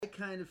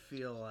kind of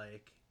feel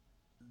like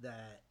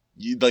that.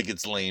 You'd like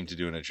it's lame to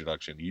do an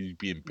introduction. You'd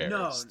be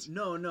embarrassed.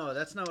 No.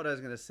 That's not what I was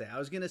gonna say. I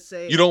was gonna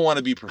say you don't want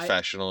to be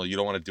professional. You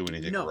don't want to do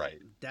anything no, right.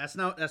 That's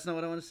not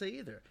what I want to say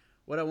either.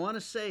 What I want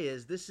to say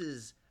is this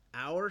is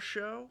our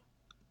show,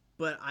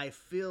 but I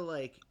feel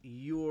like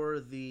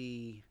you're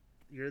the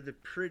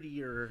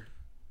prettier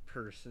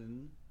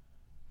person,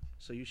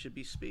 so you should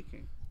be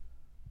speaking.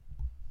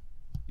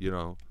 You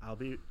know, I'll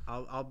be.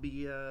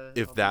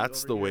 If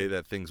that's the way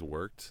that things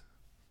worked,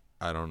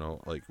 I don't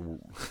know. Like,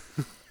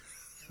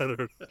 I don't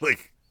know.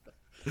 Like,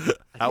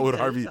 how would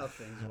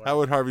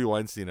Harvey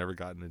Weinstein ever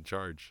gotten in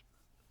charge?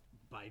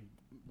 By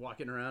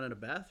walking around in a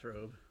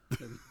bathrobe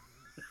and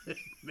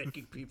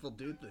making people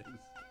do things.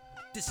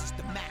 This is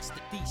the master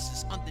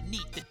thesis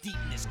underneath the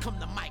deepness. Come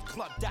to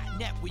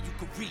myclub.net where you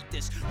can read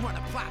this. Run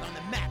a plot on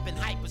the map in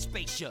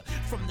hyperspacia.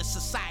 From the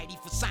Society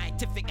for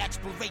Scientific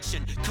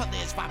Exploration. Color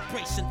is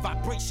vibration,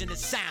 vibration is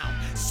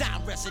sound.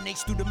 Sound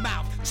resonates through the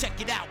mouth.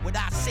 Check it out. What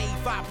I say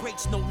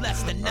vibrates no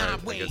less than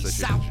 9 ways.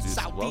 South,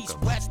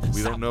 southeast, west.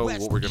 We don't know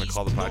what we're going to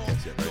call the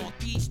podcast yet,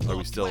 right? Are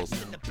we still?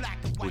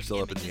 We're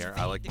still up in the air.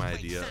 I like my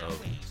idea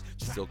of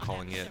still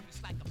calling it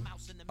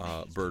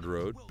Bird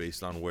Road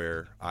based on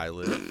where I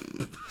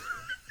live.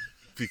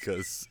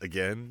 Because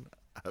again,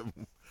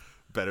 I'm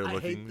better looking.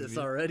 I hate this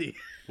already.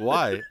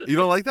 Why? You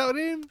don't like that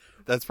name?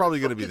 That's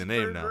probably going to be the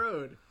name Bird now.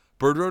 Road.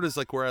 Bird Road is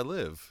like where I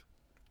live.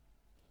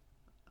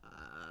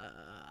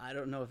 I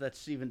don't know if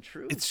that's even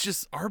true. It's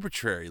just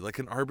arbitrary, like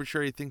an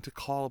arbitrary thing to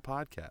call a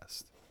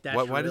podcast.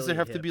 That's why does there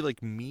have hip. to be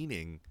like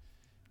meaning?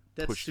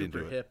 That's pushed super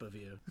into it? hip of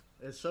you.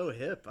 It's so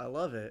hip. I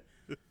love it.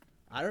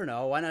 I don't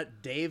know. Why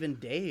not Dave and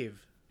Dave?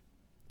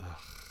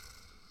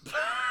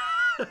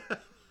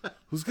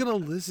 Who's gonna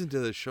listen to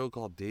the show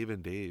called Dave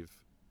and Dave?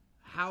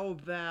 How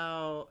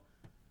about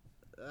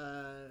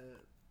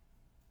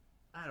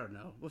I don't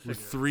know. We're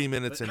 3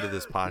 minutes into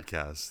this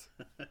podcast,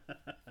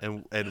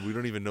 and we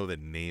don't even know the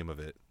name of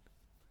it.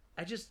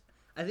 I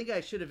think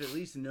I should have at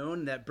least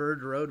known that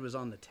Bird Road was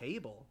on the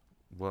table.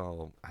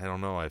 Well, I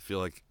don't know. I feel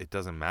like it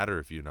doesn't matter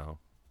if you know.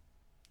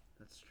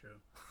 That's true.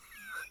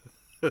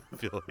 I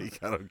feel like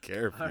I don't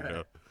care if you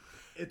know.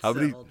 It's How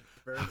many- settled.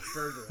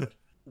 Bird Road.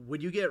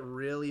 Would you get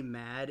really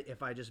mad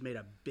if I just made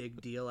a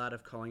big deal out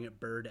of calling it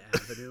Bird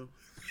Avenue?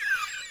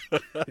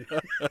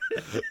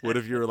 What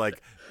if you were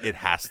like, it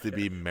has to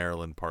be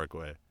Maryland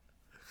Parkway?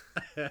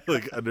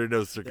 Like, under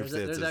no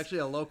circumstances. There's actually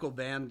a local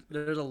band.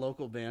 There's a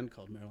local band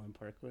called Maryland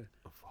Parkway.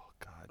 Oh,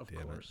 God Of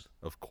damn course.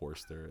 it. Of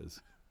course there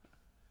is.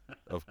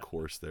 Of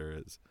course there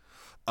is.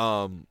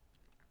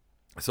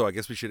 So I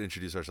guess we should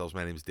introduce ourselves.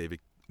 My name is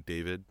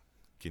David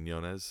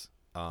Quinones.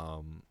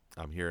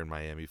 I'm here in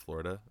Miami,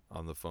 Florida.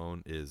 On the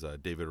phone is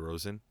David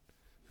Rosen,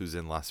 who's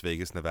in Las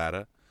Vegas,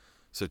 Nevada.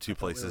 So two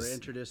places. We're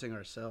introducing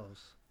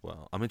ourselves.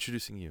 Well, I'm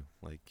introducing you.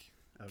 Like,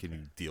 Okay. Can you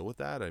deal with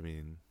that? I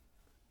mean,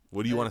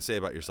 what do you want to say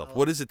about yourself?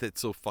 What is it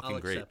that's so fucking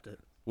I'll great? accept it.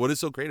 What is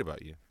so great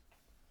about you?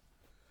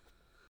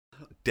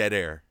 Dead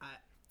air.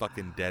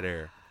 Fucking dead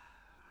air.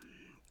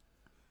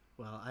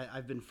 Well,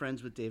 I've been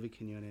friends with David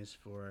Quinones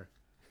for,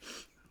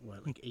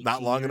 what, like 18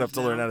 Not long years enough to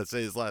now? learn how to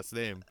say his last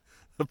name,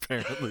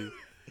 apparently.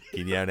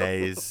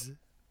 Quinones.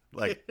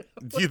 Like,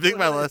 do you think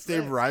my what did I last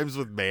name say? rhymes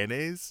with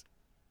mayonnaise?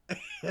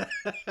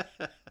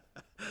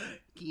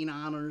 Keen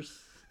honors.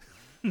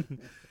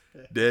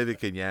 David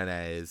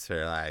Quinones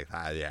for like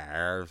 5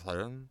 years.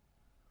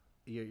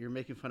 You're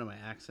making fun of my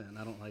accent.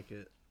 I don't like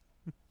it.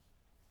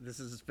 This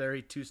is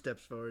very 2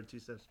 steps forward, 2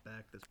 steps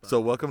back. This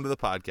So podcast. welcome to the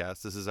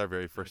podcast. This is our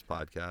very first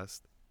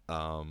podcast.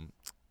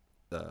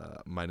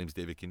 My name's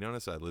David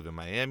Quinones. I live in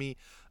Miami.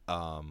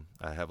 I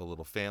have a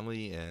little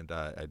family, and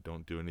I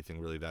don't do anything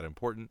really that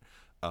important.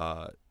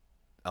 I'll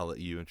let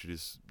you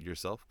introduce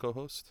yourself,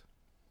 co-host.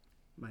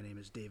 My name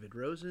is David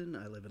Rosen.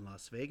 I live in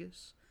Las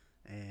Vegas,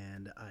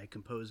 and I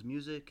compose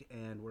music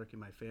and work in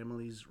my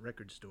family's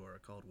record store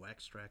called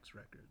Wax Trax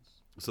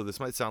Records. So this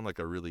might sound like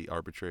a really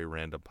arbitrary,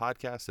 random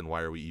podcast, and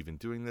why are we even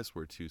doing this?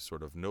 We're two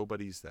sort of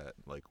nobodies that,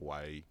 like,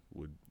 why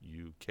would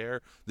you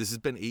care? This has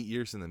been 8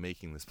 years in the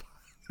making, this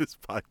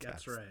podcast.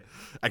 That's right.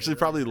 Actually, It really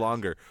probably has.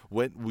 longer.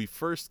 When we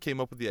first came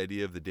up with the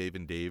idea of the Dave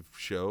and Dave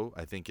show,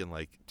 I think in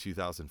like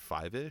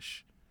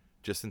 2005-ish,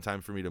 just in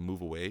time for me to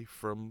move away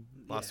from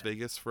Las Yeah.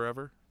 Vegas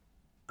forever.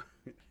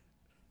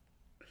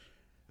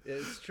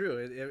 It's true.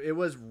 It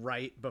was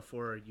right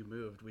before you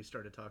moved. We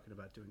started talking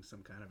about doing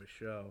some kind of a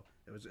show.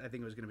 I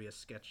think it was going to be a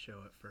sketch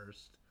show at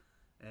first,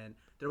 and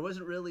there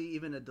wasn't really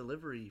even a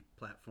delivery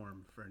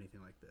platform for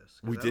anything like this.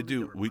 'Cause We I did don't think do,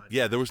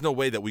 there were there was no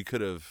way that we could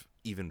have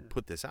even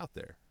put this out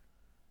there.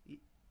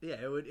 Yeah,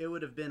 it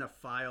would have been a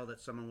file that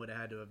someone would have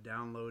had to have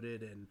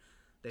downloaded, and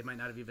they might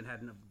not have even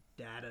had enough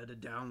data to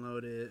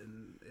download it,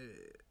 and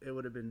it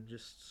would have been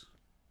just.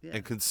 Yeah.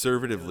 And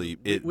conservatively,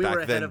 we back were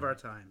ahead then, of our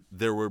time.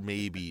 there were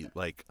maybe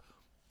like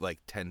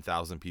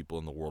 10,000 people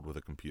in the world with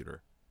a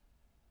computer.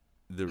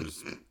 There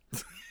was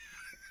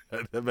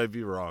that might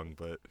be wrong,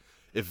 but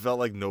it felt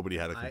like nobody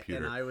had a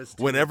computer. I was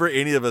too. Whenever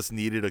any of us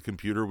needed a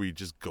computer, we'd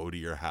just go to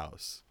your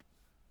house.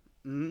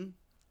 Mm-hmm.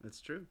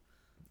 That's true.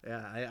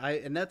 Yeah, I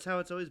and that's how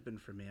it's always been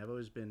for me. I've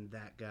always been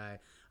that guy.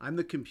 I'm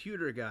the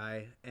computer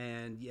guy,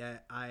 and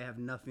yet I have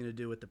nothing to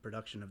do with the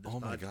production of this. Oh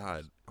my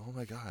god! Oh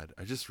my god!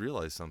 I just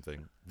realized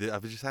something. I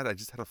just had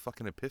a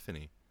fucking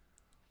epiphany.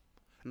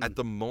 At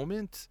the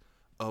moment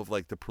of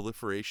like the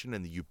proliferation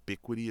and the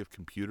ubiquity of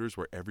computers,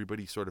 where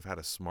everybody sort of had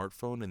a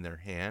smartphone in their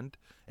hand,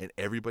 and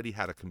everybody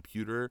had a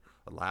computer,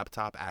 a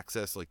laptop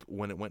access. Like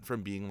when it went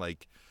from being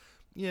like,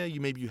 yeah,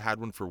 you had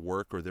one for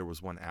work or there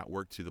was one at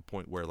work, to the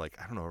point where, like,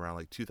 I don't know, around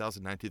like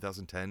 2009,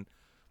 2010,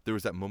 there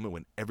was that moment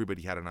when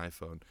everybody had an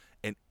iPhone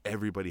and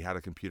everybody had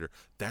a computer.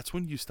 That's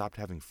when you stopped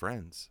having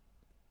friends.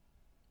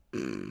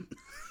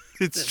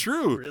 It's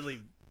true. It's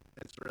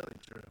really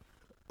true.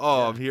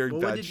 Oh, Yeah. I'm hearing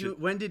Well, bad shit.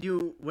 when did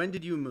you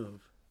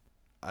move?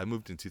 I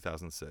moved in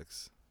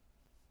 2006.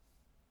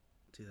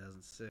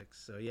 2006.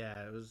 So yeah,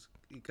 it was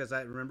because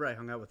I remember I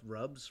hung out with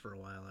Rubs for a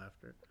while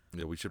after.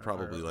 Yeah, we should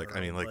probably Our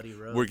buddy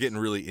we're Rubs. getting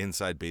really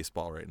inside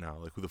baseball right now.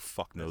 Like, who the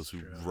fuck knows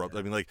That's who true, Rubs?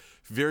 yeah. I mean, like,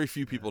 very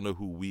few people know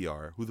who we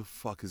are. Who the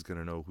fuck is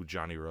gonna know who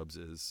Johnny Rubs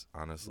is?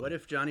 Honestly, What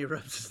if Johnny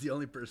Rubs is the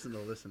only person to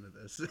listen to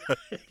this? You're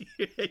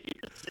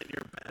sitting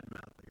here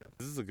bad-mouthing him.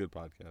 this is a good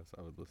podcast,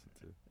 I would listen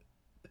to.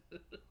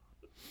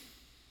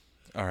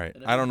 All right,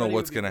 And I don't know everybody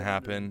what's would be gonna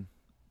happen. wondering.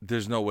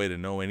 There's no way to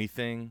know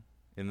anything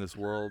in this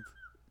world.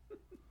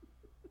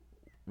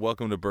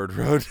 Welcome to Bird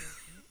Road.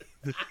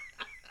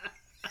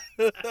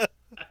 Welcome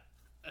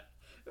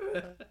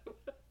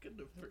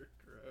to Bird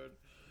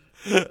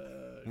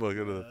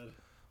Road.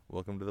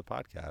 Welcome to the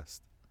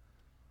podcast,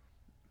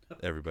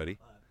 everybody.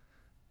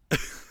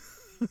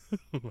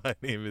 My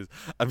name is.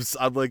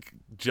 I'm like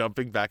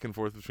jumping back and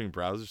forth between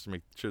browsers to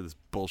make sure this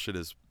bullshit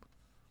is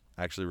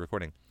actually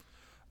recording.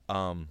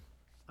 I'm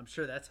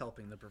sure that's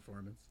helping the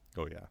performance.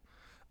 Oh yeah.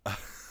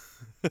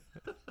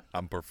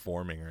 I'm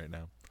performing right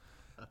now.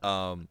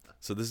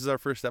 So this is our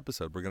first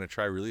episode. We're gonna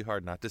try really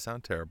hard not to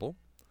sound terrible,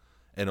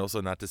 and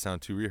also not to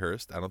sound too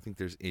rehearsed. I don't think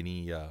there's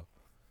any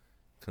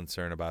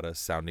concern about us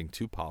sounding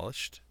too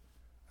polished.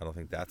 I don't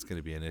think that's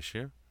gonna be an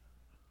issue.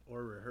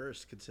 Or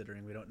rehearse,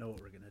 considering we don't know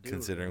what we're gonna do.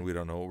 Considering we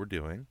don't know what we're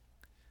doing.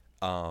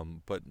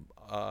 But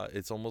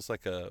it's almost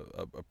like a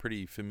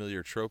pretty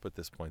familiar trope at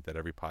this point that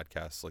every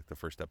podcast, like the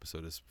first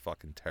episode, is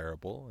fucking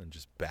terrible and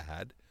just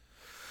bad.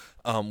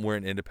 We're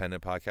an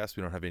independent podcast.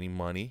 We don't have any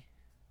money.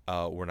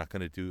 We're not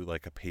going to do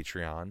like a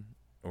Patreon.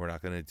 We're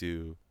not going to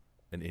do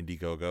an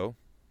Indiegogo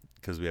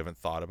because we haven't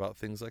thought about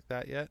things like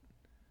that yet.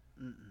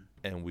 Mm-mm.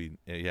 And we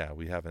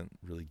haven't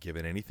really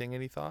given anything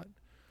any thought.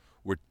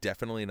 We're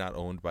definitely not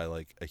owned by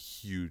like a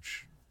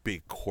huge,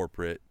 big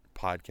corporate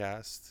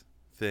podcast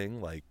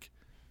thing. Like,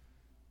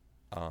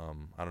 I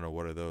don't know,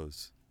 what are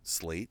those?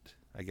 Slate,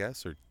 I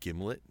guess, or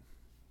Gimlet?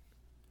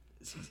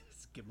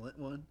 Skimlet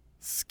one?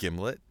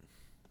 Skimlet?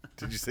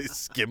 Did you say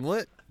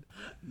Skimlet?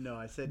 No,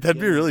 I said. That'd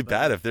be Gimlet, really but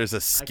bad if there's a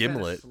I kinda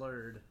Skimlet.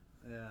 slurred.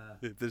 Yeah.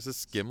 If there's a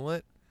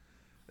Skimlet,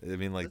 I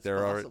mean, like, That's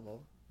there are.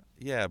 possible.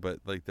 Yeah, but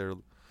like they're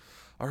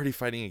already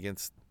fighting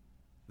against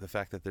the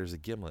fact that there's a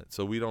Gimlet,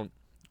 so we don't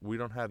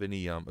have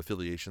any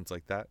affiliations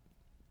like that.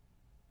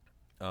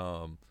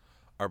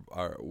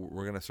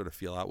 We're gonna sort of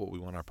feel out what we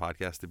want our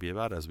podcast to be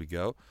about as we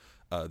go.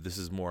 This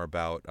is more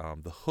about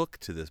the hook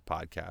to this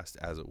podcast,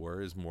 as it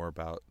were, is more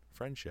about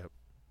friendship.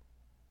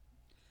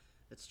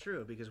 It's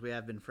true, because we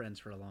have been friends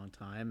for a long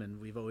time,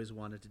 and we've always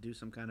wanted to do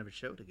some kind of a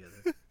show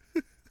together.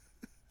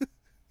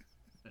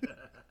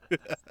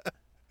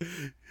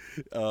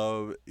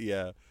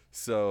 Yeah.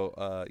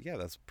 So, yeah,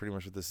 that's pretty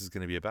much what this is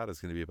going to be about. It's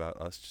going to be about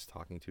us just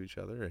talking to each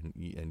other,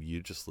 and you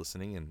just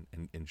listening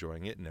and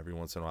enjoying it. And every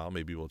once in a while,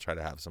 maybe we'll try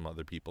to have some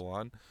other people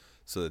on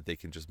so that they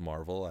can just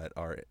marvel at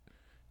our,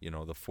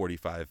 the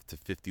 45 to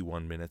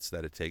 51 minutes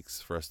that it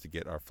takes for us to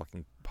get our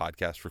fucking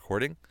podcast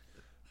recording.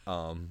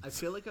 I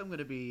feel like I'm going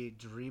to be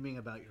dreaming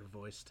about your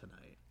voice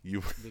tonight.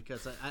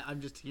 Because I'm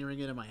just hearing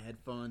it in my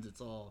headphones. It's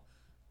all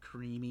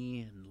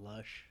creamy and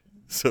lush.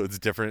 So it's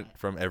different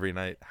from every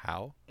night.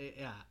 How?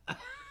 Yeah.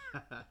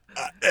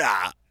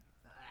 Yeah.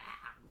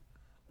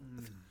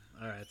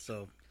 All right,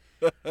 so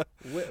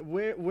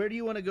where do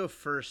you want to go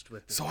first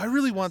with this? So I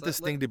really want this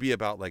thing to be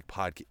about like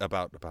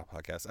about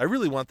podcasts. I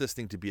really want this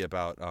thing to be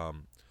about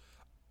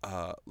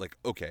like,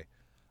 okay,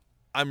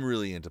 I'm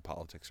really into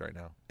politics right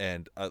now,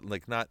 and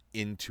like not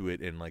into it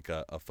in like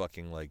a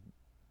fucking like,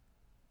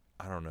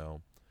 I don't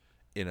know,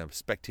 in a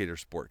spectator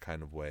sport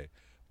kind of way,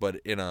 but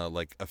in a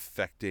like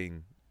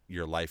affecting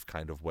your life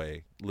kind of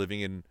way.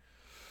 Living in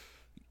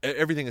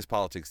everything is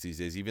politics these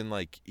days. Even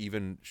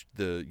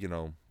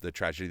the the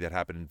tragedy that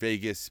happened in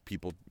Vegas,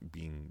 people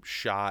being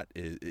shot,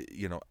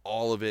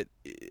 all of it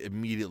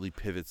immediately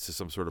pivots to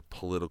some sort of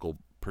political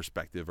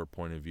perspective or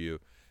point of view,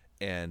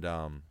 and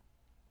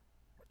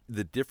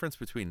the difference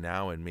between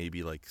now and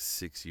maybe like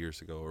 6 years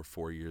ago or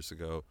 4 years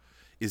ago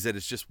is that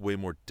it's just way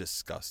more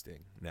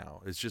disgusting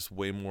now. It's just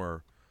way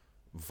more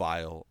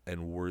vile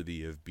and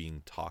worthy of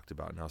being talked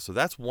about now. So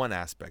that's one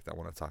aspect I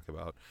want to talk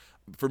about.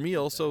 For me,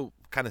 also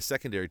kind of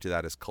secondary to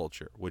that is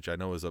culture, which I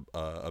know is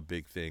a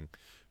big thing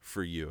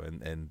for you.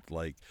 And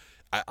like,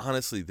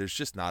 honestly, there's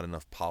just not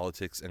enough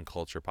politics and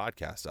culture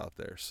podcasts out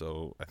there.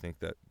 So I think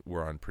that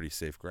we're on pretty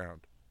safe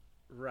ground.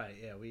 Right.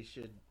 Yeah, we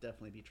should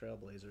definitely be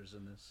trailblazers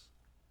in this.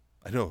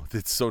 I know,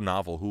 it's so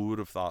novel. Who would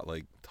have thought,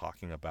 like,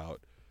 talking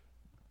about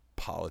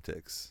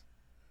politics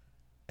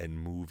and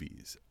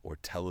movies or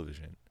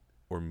television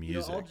or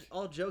music?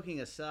 All joking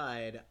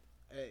aside,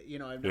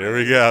 Here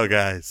we go,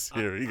 guys.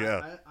 Here we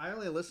go. I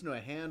only listen to a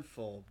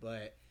handful,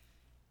 but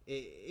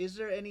is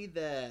there any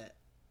that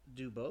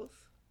do both?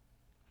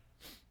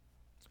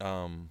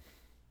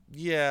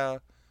 Yeah,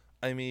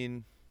 I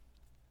mean,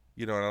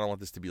 and I don't want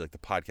this to be like the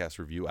podcast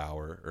review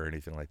hour or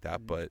anything like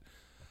that, but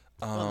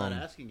I'm not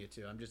asking you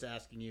to. I'm just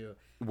asking you.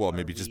 Well,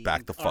 maybe just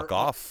back the fuck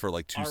off for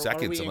like 2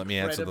 seconds and let me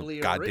answer the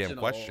goddamn original?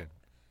 question.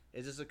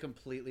 Is this a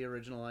completely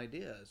original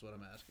idea? Is what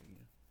I'm asking you.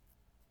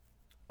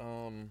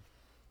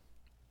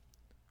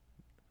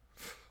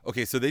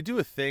 Okay, so they do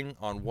a thing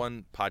on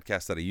one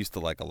podcast that I used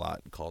to like a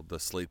lot called the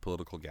Slate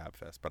Political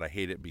Gabfest, but I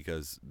hate it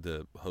because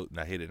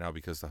I hate it now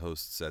because the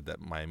host said that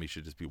Miami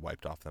should just be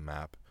wiped off the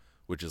map,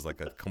 which is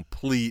like a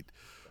complete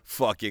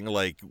fucking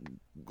like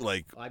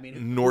I mean,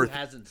 who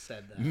hasn't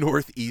said that?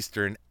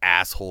 Northeastern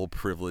asshole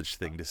privilege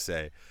thing to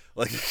say,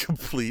 like a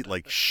complete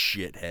like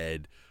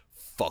shithead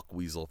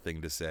fuckweasel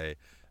thing to say.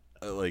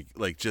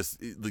 Just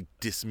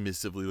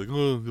dismissively,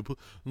 like,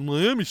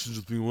 Miami should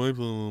just be wiped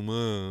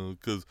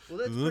because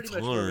that's pretty much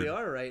where we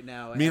are right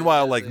now.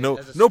 Meanwhile,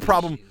 no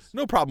problem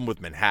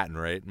with Manhattan,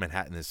 right?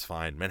 Manhattan is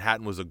fine.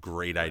 Manhattan was a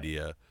great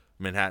idea.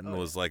 Manhattan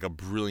was like a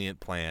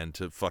brilliant plan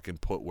to fucking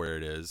put where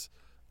it is,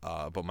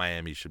 but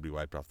Miami should be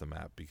wiped off the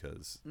map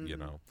because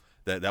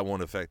that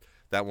won't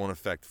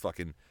affect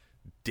fucking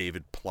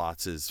David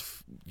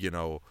Plotz's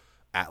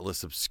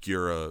Atlas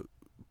Obscura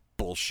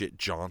bullshit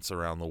jaunts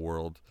around the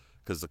world.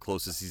 Because the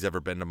closest he's ever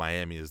been to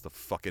Miami is the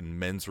fucking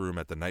men's room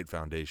at the Knight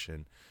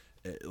Foundation.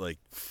 Like,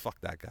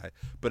 fuck that guy.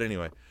 But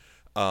anyway,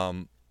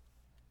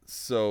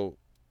 so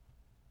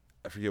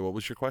I forget, what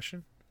was your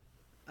question?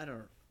 I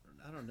don't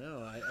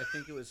know. I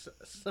think it was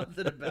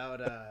something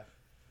about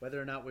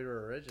whether or not we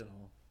were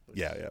original.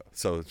 Yeah.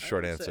 So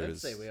short answer I'd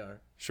say we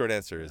are. Short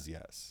answer is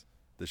yes.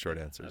 The short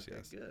answer is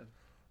yes. Good.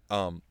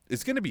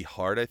 It's going to be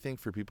hard, I think,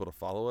 for people to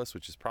follow us,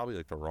 which is probably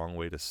like the wrong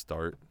way to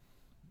start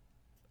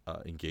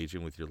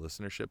engaging with your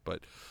listenership, but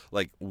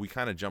like we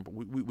kind of jump.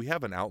 We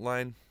have an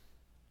outline,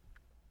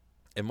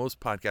 and most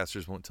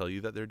podcasters won't tell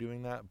you that they're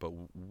doing that, but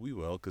we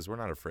will because we're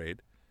not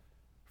afraid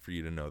for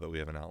you to know that we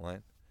have an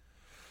outline.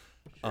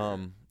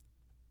 Sure.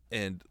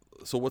 And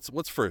so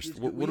what's first?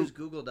 We use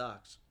Google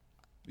Docs.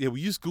 Yeah,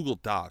 we use Google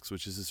Docs,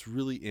 which is this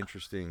really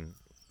interesting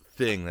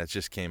thing that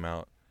just came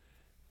out,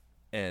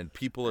 and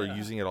people are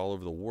using it all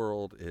over the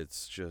world.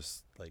 It's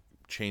just like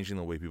changing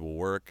the way people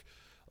work.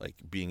 Like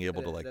being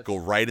able to go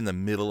right in the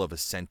middle of a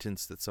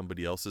sentence that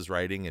somebody else is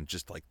writing and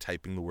just like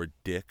typing the word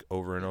dick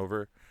over and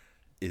over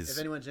is. If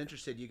anyone's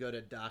interested, you go to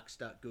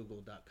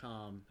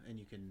docs.google.com and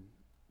you can,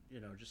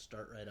 just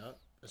start right up.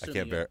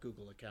 Assuming you have a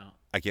Google account.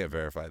 I can't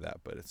verify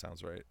that, but it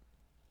sounds right.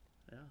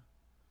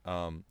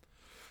 Yeah.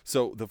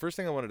 So the first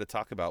thing I wanted to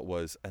talk about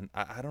was, and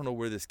I don't know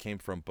where this came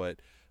from, but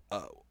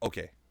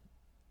okay,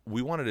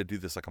 we wanted to do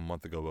this like a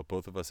month ago, but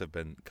both of us have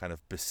been kind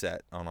of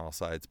beset on all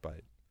sides by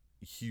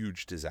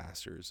huge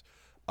disasters.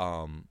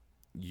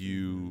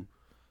 You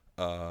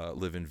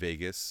live in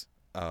Vegas,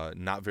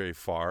 not very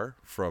far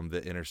from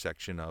the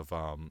intersection of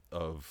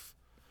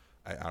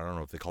I don't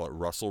know if they call it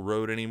Russell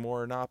Road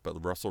anymore or not,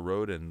 but Russell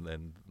Road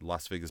and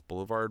Las Vegas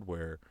Boulevard,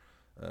 where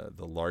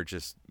the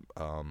largest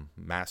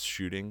mass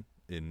shooting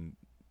in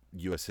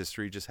U.S.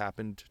 history just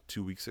happened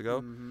 2 weeks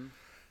ago.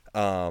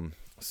 Mm-hmm.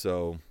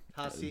 So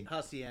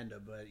Hacienda,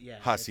 but yeah,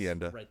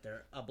 Hacienda, it's right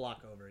there, a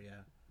block over,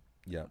 yeah.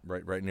 Yeah,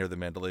 right near the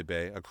Mandalay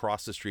Bay,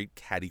 across the street,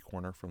 catty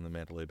corner from the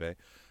Mandalay Bay.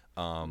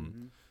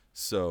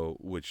 So,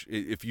 which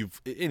if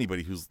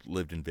anybody who's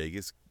lived in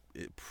Vegas,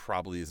 it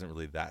probably isn't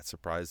really that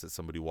surprised that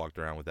somebody walked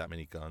around with that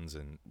many guns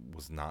and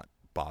was not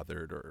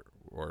bothered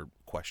or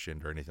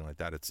questioned or anything like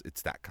that.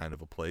 It's that kind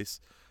of a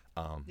place.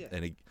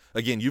 And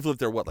again, you've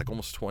lived there like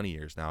almost 20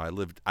 years now.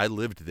 I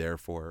lived there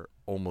for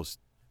almost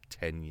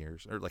 10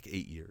 years or like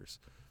 8 years.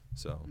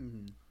 So.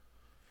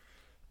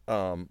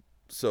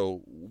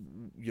 So,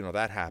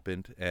 that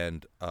happened,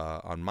 and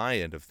on my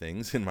end of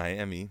things in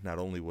Miami, not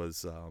only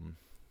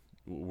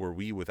were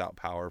we without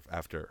power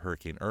after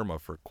Hurricane Irma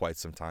for quite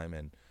some time,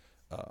 and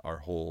our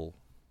whole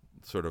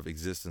sort of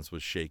existence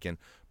was shaken,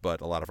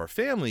 but a lot of our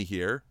family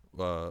here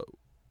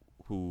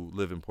who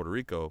live in Puerto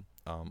Rico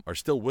are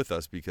still with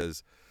us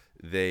because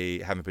they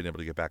haven't been able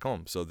to get back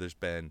home. So there's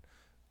been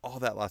all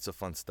that lots of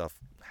fun stuff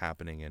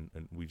happening,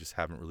 and we just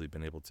haven't really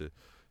been able to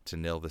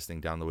nail this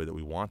thing down the way that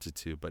we wanted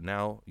to. But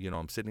now,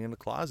 I'm sitting in the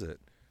closet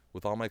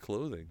with all my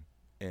clothing,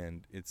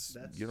 and it's,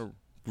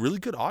 really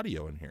good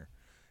audio in here.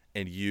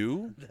 And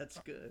you... That's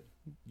good.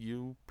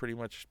 You pretty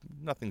much,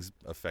 nothing's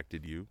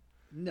affected you.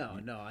 No,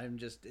 I'm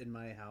just in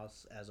my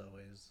house as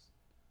always.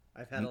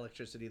 I've had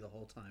electricity the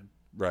whole time.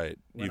 Right.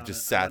 You've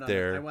just sat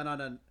there. I went on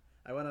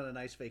a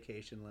nice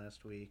vacation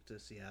last week to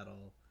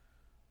Seattle.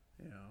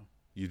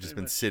 You've just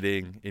been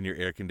sitting in your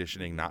air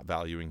conditioning, not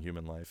valuing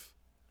human life.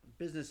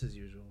 Business as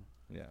usual.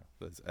 Yeah,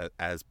 that's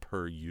as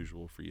per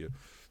usual for you.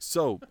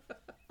 So,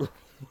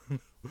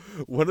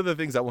 one of the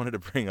things I wanted to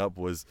bring up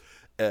was,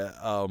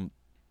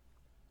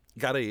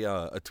 got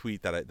a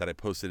tweet that I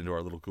posted into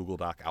our little Google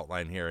Doc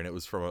outline here, and it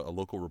was from a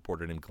local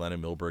reporter named Glenna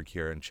Milberg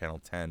here in Channel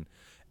 10,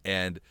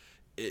 and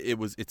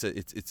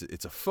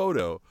it's a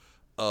photo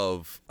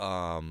of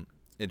and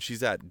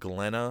she's at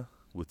Glenna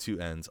with 2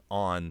 N's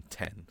on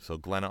 10, so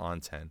Glenna on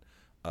 10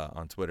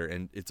 on Twitter,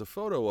 and it's a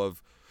photo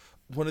of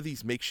one of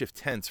these makeshift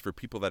tents for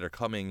people that are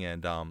coming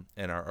and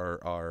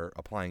are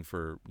applying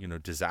for, you know,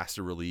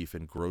 disaster relief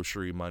and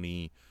grocery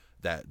money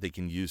that they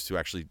can use to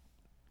actually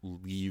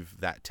leave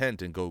that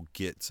tent and go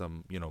get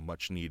some, you know,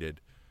 much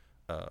needed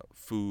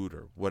food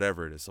or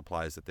whatever it is,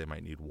 supplies that they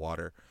might need,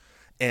 water.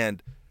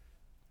 And,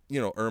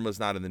 you know, Irma's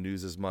not in the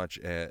news as much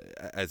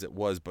as it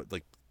was, but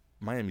like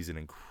Miami's an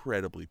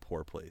incredibly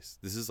poor place.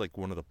 This is like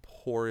one of the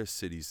poorest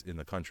cities in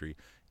the country.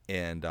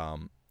 And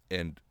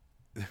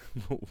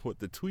what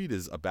the tweet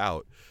is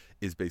about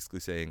is basically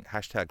saying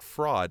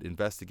 #fraud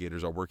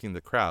investigators are working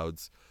the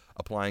crowds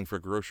applying for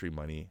grocery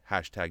money,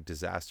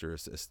 #disaster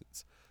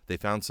assistance. They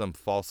found some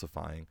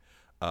falsifying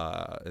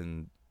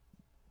and,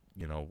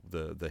 you know,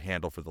 the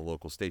handle for the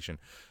local station.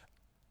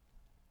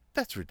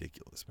 That's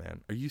ridiculous,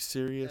 man. Are you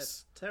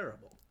serious? That's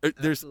terrible.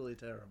 There's, absolutely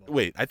terrible.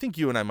 Wait, I think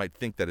you and I might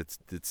think that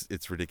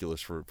it's ridiculous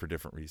for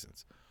different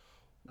reasons.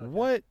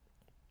 Okay.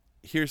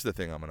 Here's the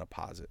thing I'm going to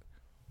posit.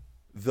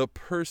 The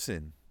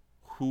person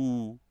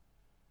who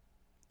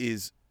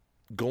is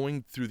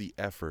going through the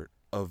effort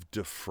of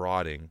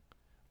defrauding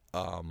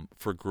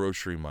for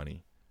grocery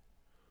money,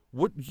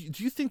 what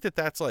do you think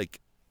that's like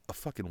a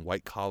fucking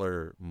white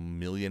collar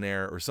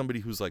millionaire or somebody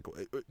who's like,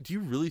 do you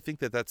really think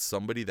that that's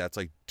somebody that's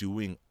like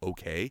doing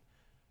okay?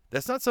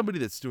 That's not somebody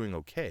that's doing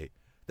okay.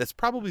 That's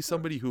probably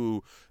somebody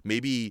who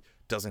maybe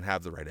doesn't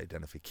have the right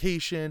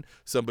identification,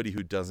 somebody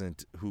who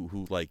doesn't,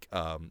 who like,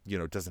 you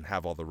know, doesn't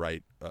have all the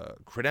right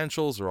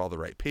credentials or all the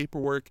right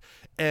paperwork.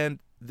 And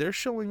they're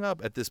showing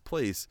up at this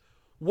place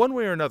one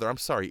way or another. I'm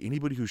sorry,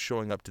 anybody who's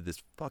showing up to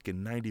this fucking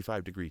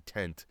 95-degree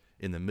tent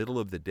in the middle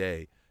of the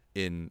day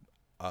in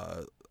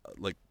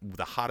like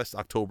the hottest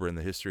October in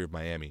the history of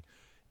Miami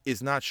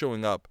is not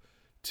showing up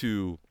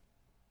to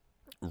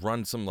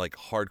run some like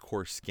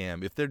hardcore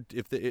scam. If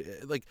they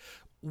like,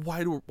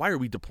 why are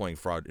we deploying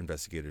fraud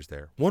investigators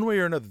there? One way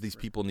or another, these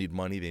people need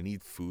money, they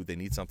need food, they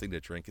need something to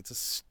drink. It's a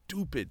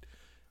stupid,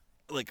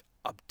 like,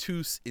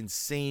 obtuse,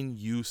 insane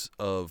use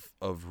of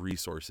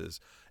resources.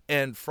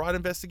 And fraud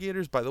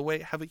investigators, by the way,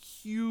 have a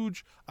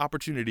huge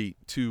opportunity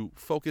to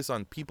focus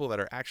on people that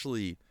are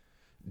actually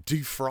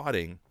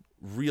defrauding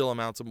real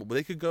amounts of.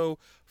 They could go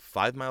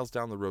 5 miles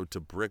down the road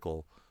to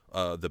Brickell,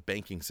 the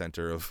banking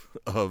center of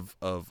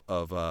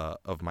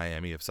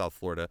Miami, of South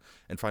Florida,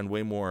 and find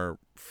way more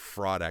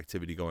fraud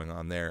activity going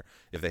on there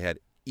if they had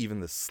even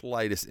the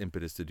slightest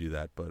impetus to do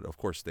that. But of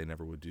course, they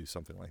never would do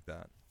something like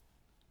that.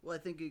 Well, I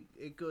think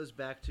it goes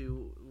back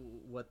to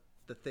what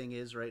the thing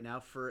is right now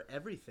for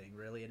everything,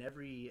 really, in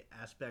every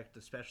aspect,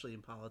 especially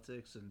in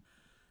politics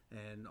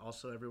and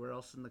also everywhere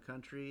else in the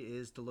country,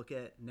 is to look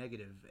at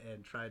negative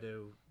and try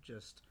to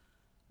just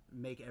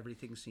make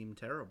everything seem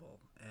terrible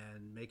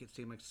and make it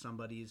seem like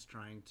somebody's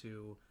trying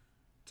to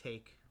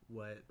take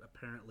what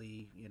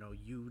apparently, you know,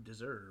 you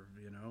deserve,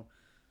 you know.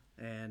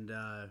 And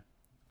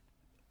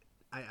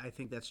I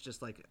think that's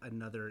just like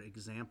another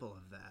example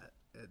of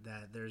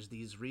that there's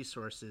these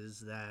resources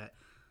that,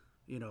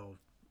 you know,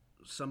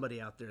 somebody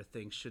out there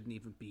thinks shouldn't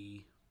even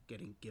be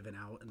getting given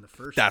out in the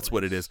first That's place.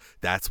 what it is.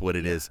 That's what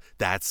it is.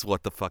 That's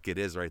what the fuck it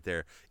is right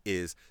there,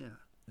 is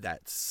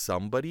that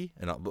somebody,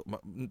 and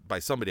by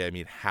somebody I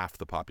mean half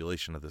the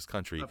population of this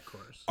country, of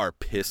course, are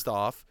pissed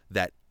off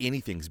that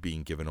anything's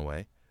being given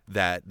away,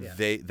 that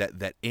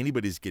that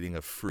anybody's getting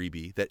a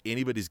freebie, that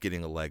anybody's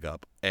getting a leg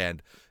up,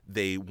 and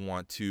they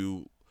want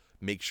to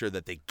make sure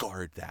that they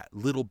guard that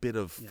little bit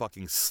of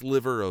fucking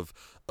sliver of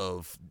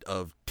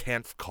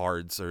TANF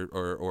cards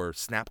or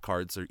SNAP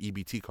cards or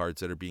EBT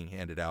cards that are being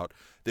handed out.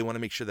 They want to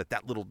make sure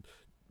that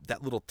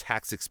little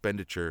tax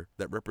expenditure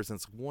that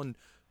represents one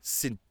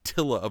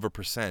scintilla of a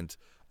 %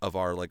 of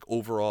our like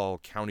overall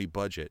county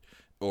budget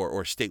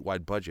or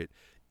statewide budget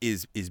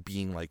is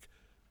being like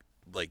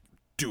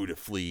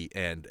dutifully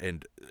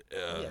and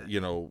you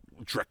know,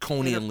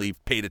 draconianly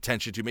paid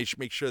attention to.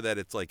 Make sure that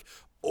it's like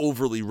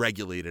overly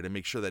regulated, and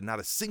make sure that not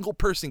a single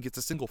person gets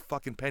a single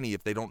fucking penny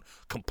if they don't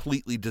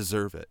completely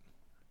deserve it.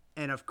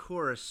 And of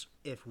course,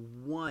 if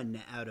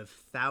one out of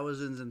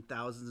thousands and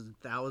thousands and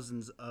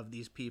thousands of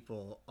these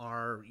people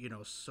are, you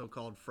know,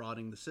 so-called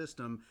frauding the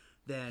system,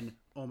 then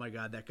oh my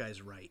God, that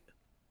guy's right.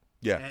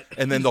 Yeah,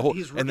 and then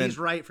he's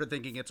right for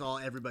thinking it's all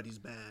everybody's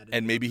bad.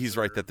 And maybe he's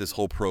right that this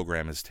whole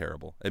program is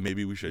terrible, and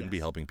maybe we shouldn't be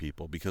helping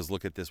people because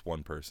look at this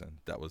one person.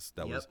 That was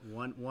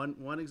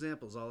one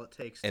example is all it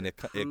takes. And it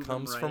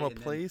comes from a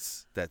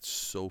place that's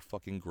so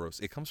fucking gross.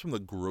 It comes from the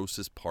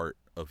grossest part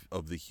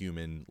of the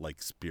human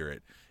like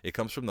spirit. It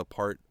comes from the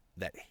part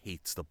that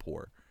hates the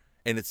poor,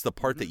 and it's the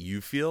part that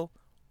you feel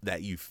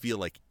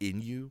like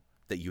in you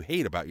that you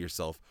hate about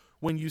yourself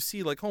when you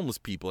see like homeless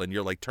people and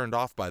you're like turned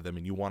off by them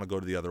and you want to go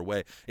to the other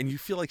way and you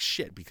feel like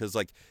shit because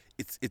like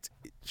it's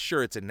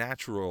sure it's a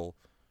natural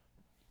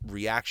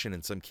reaction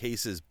in some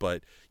cases,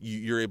 but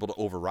you're able to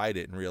override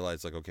it and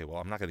realize like, okay, well,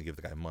 I'm not going to give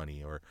the guy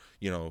money, or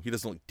he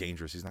doesn't look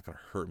dangerous, he's not going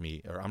to hurt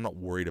me, or I'm not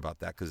worried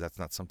about that because that's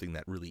not something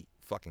that really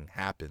fucking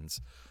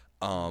happens.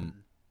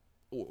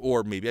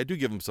 Or maybe I do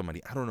give him some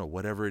money. I don't know,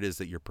 whatever it is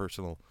that your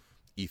personal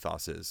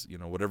ethos is,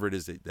 whatever it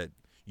is that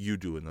you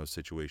do in those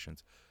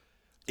situations,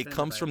 it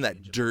comes from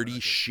that dirty,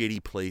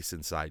 shitty place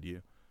inside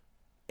you,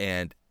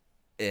 and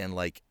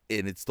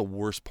it's the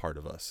worst part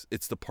of us.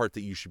 It's the part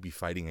that you should be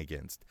fighting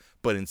against.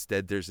 But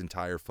instead, there's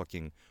entire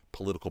fucking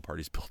political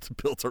parties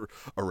built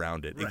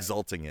around it, right,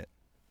 exalting it.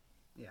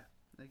 Yeah,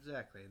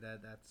 exactly.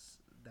 That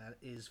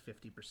is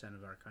 50%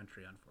 of our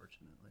country,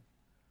 unfortunately.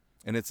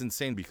 And it's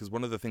insane because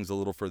one of the things a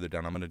little further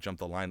down, I'm going to jump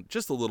the line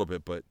just a little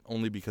bit, but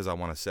only because I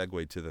want to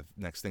segue to the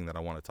next thing that I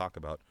want to talk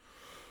about,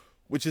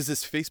 which is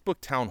this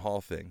Facebook town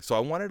hall thing. So I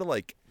wanted to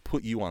like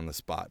put you on the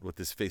spot with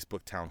this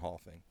Facebook town hall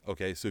thing.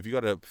 Okay, so if you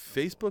go to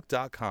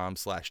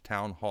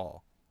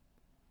facebook.com/townhall.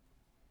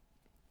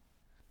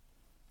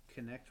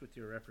 Connect with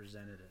your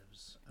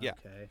representatives. Yeah.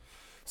 Okay.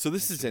 So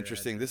this is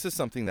interesting. This is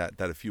something that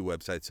a few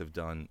websites have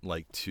done,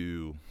 like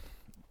to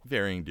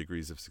varying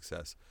degrees of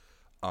success.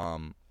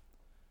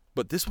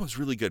 But this one's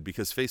really good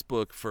because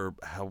Facebook, for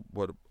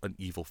what an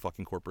evil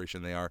fucking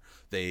corporation they are,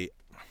 they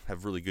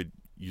have really good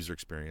user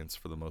experience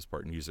for the most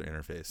part and user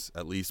interface,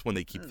 at least when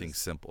they keep things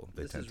simple.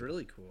 This is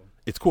really cool.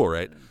 It's cool,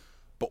 right? Yeah.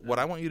 But what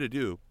I want you to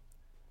do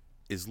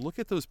is look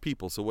at those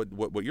people. So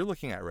what you're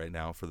looking at right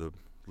now for the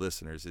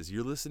listeners is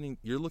you're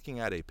looking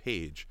at a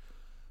page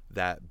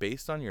that,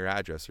 based on your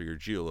address or your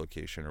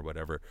geolocation or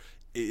whatever,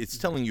 it's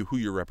telling you who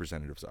your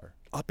representatives are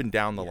up and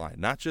down the line,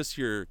 not just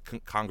your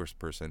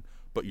congressperson,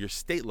 but your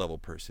state level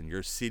person,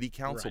 your city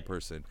council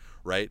person,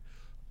 right?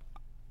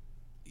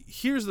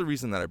 Here's the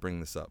reason that I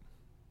bring this up.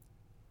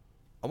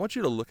 I want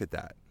you to look at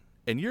that.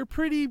 And you're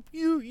pretty,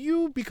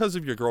 you because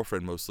of your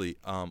girlfriend mostly,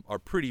 are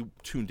pretty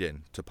tuned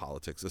in to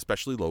politics,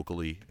 especially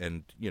locally,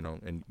 and you're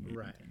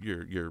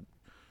a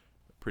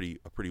pretty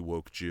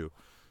woke Jew.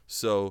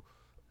 So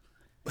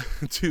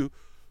do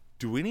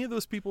any of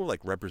those people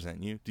like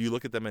represent you? Do you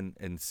look at them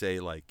and say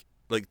like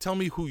tell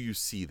me who you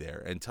see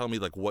there and tell me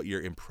like what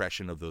your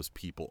impression of those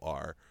people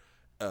are,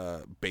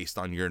 based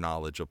on your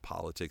knowledge of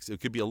politics? It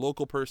could be a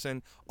local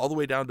person all the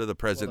way down to the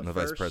president and the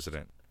vice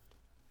president.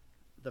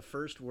 The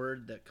first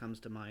word that comes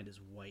to mind is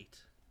white.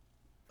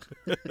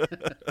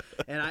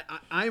 And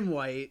I'm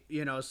white,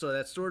 so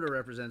that sort of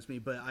represents me,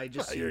 but I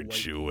just see you're white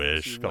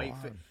Jewish.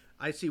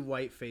 I see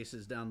white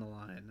faces down the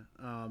line.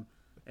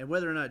 And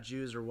whether or not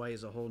Jews are white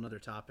is a whole other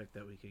topic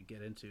that we could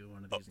get into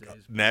one of these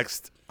days.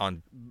 Next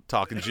on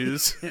Talking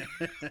Jews,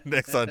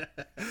 next on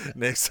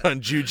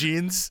Jew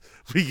Genes,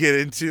 we get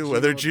into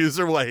whether Jews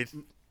are white.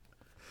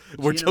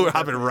 We're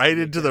hopping right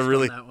into the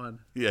really. That one.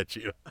 Yeah,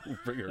 Gio.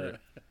 Bring her in.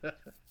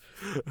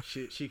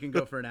 She can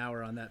go for an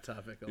hour on that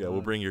topic alone. Yeah, we'll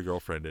bring your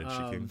girlfriend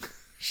in.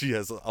 She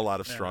has a lot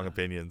of strong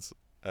opinions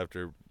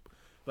after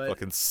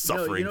fucking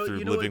suffering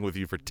through living with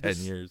you for 10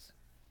 years.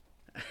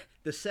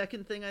 The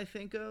second thing I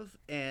think of,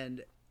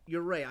 and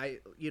you're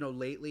right,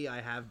 lately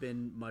I have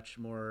been much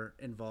more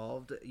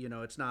involved.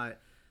 It's not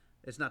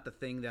the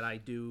thing that I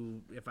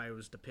do. If I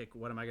was to pick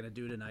what am I going to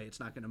do tonight, it's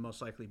not going to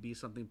most likely be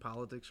something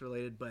politics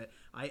related, but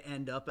I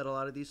end up at a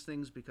lot of these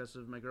things because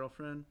of my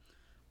girlfriend.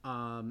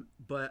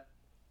 But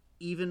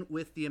even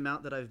with the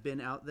amount that I've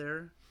been out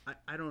there,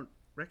 I don't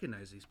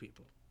recognize these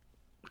people,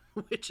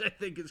 which I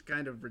think is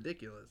kind of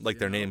ridiculous. Like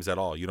their names at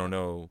all. You don't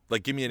know.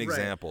 Like, give me an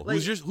example.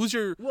 Like, who's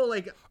your? Well,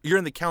 like you're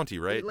in the county,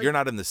 right? You're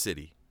not in the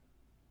city.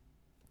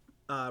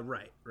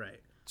 Right.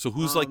 So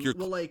who's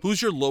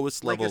who's your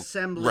lowest level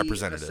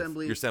representative?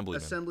 Your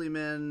assemblyman.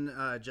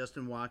 Assemblyman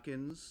Justin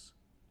Watkins.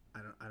 I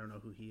don't know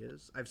who he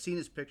is. I've seen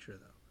his picture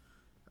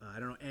though. I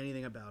don't know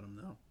anything about him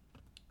though.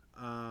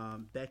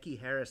 Becky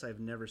Harris, I've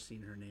never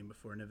seen her name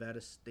before.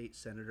 Nevada State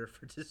Senator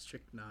for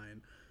District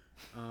 9.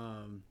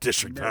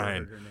 District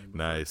 9.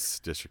 Nice.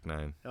 District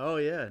 9. Oh,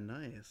 yeah.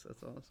 Nice.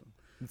 That's awesome.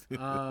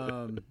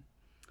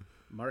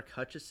 Mark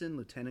Hutchison,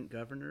 Lieutenant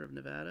Governor of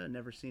Nevada.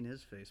 Never seen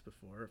his face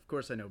before. Of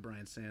course, I know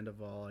Brian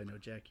Sandoval. I know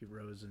Jackie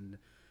Rosen,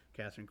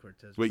 Catherine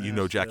Cortez. Wait, you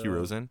know Jackie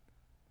Rosen?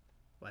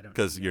 Well, I don't.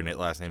 Because your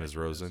last name is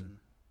Rosen.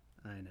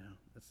 I know.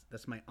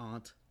 That's my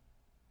aunt.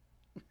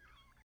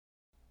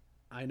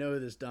 I know who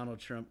this Donald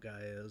Trump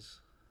guy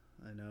is.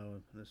 I know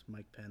who this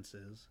Mike Pence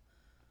is.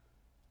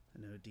 I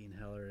know who Dean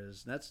Heller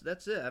is. That's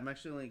it. I'm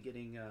actually only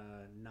getting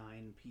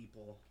 9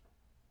 people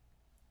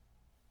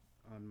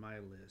on my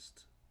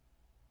list.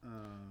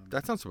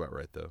 That sounds about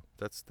right, though.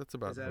 That's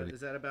about.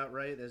 Is that about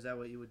right? Is that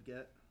what you would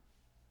get?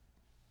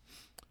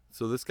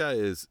 So this guy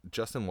is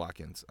Justin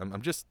Watkins.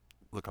 I'm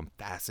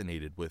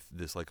fascinated with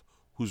this, like,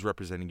 who's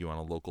representing you on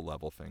a local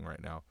level thing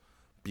right now,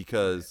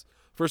 because. Okay.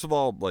 First of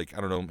all, like, I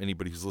don't know,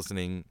 anybody who's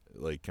listening,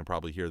 like, can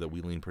probably hear that we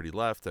lean pretty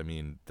left. I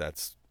mean,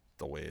 that's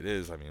the way it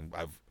is. I mean,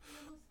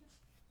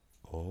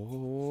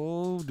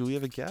 do we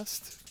have a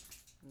guest?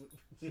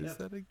 Is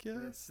that a guest?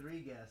 We have 3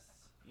 guests.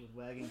 With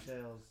wagging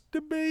tails.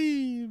 The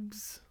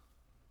babes.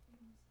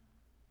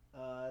 In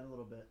a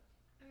little bit.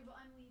 Okay, but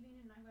I'm leaving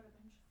and I've got a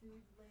bunch of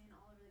food laying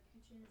all over the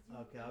kitchen. Is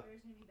Okay, gonna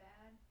be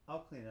bad? I'll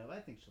clean it up. I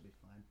think she'll be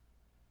fine.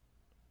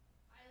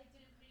 I didn't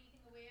put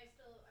anything away.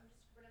 I'm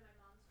just running my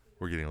mom's food.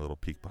 We're getting a little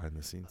peek behind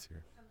the scenes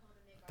here.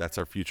 That's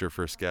our future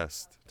first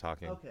guest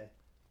talking. Okay,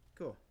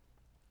 cool.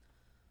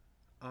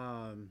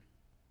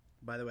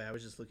 By the way, I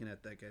was just looking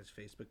at that guy's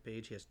Facebook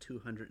page. He has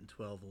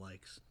 212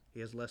 likes. He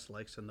has less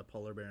likes than the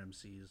polar bear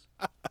MCs.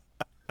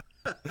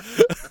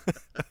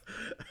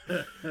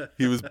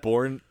 He was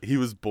born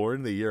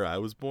the year I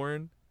was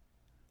born,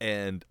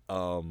 and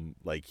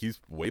like he's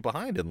way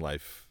behind in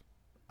life.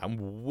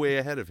 I'm way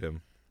ahead of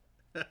him.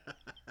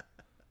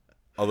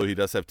 Although he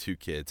does have 2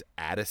 kids,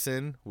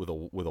 Addison with a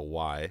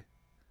Y,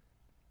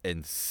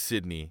 and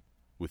Sydney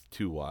with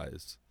 2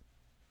 Y's.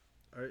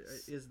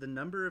 Is the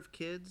number of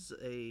kids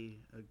a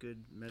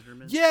good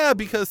measurement? Yeah,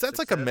 because that's success?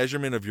 like a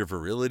measurement of your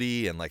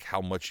virility and like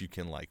how much you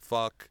can like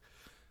fuck.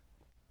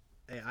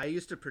 Hey, I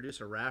used to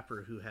produce a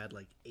rapper who had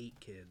like 8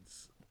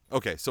 kids.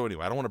 Okay, so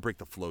anyway, I don't want to break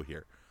the flow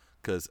here,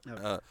 because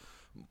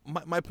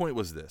my point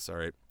was this. All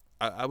right,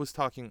 I've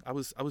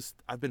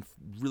been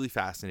really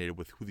fascinated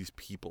with who these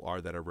people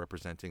are that are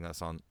representing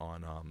us on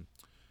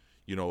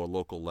a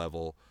local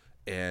level,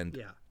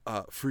 and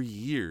for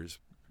years,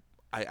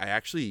 I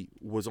actually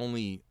was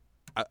only.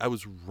 I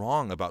was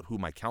wrong about who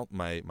my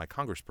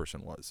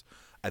congressperson was.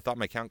 I thought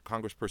my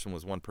congressperson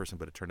was one person,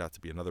 but it turned out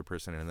to be another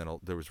person. And then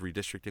there was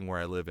redistricting where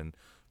I live in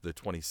the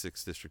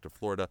 26th district of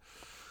Florida.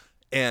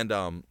 And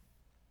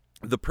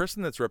the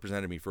person that's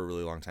represented me for a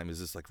really long time is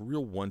this like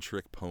real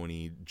one-trick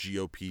pony,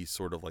 GOP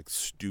sort of like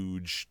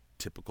stooge,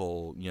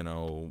 typical,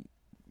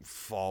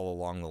 fall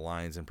along the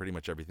lines and pretty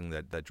much everything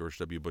that George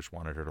W. Bush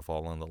wanted her to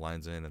fall along the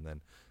lines in. And then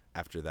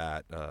after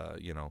that,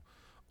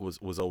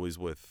 was always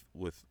with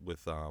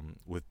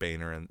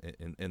Boehner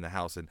in the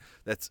House, and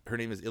her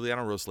name is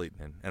Ileana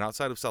Ros-Lehtinen. And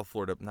outside of South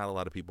Florida, not a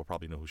lot of people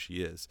probably know who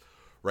she is,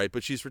 right?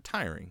 But she's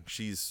retiring.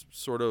 She's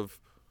sort of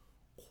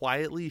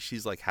quietly,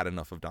 she's like had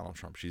enough of Donald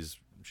Trump. She's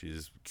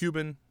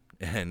Cuban,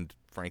 and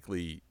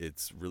frankly,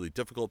 it's really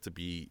difficult to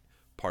be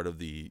part of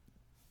the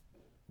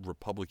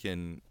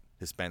Republican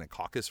Hispanic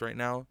caucus right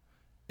now,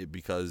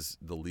 because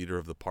the leader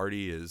of the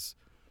party is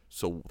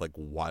so like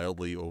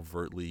wildly,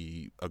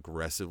 overtly,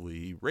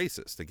 aggressively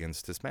racist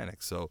against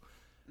Hispanics. So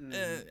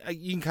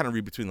you can kind of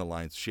read between the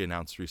lines. She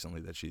announced recently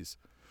that she's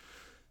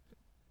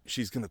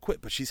going to quit,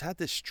 but she's had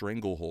this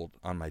stranglehold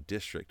on my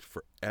district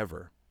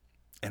forever.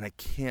 And I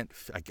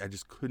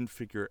just couldn't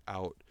figure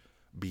out,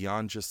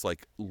 beyond just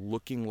like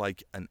looking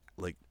like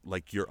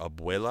like your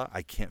abuela.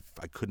 I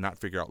could not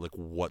figure out like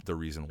what the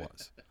reason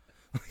was.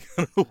 I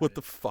don't know what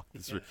the fuck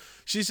this.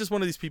 She's just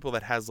one of these people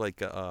that has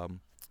like a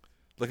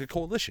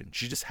coalition.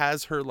 She just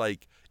has her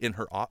like in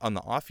her on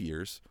the off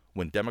years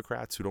when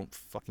Democrats who don't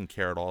fucking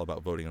care at all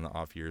about voting in the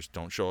off years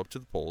don't show up to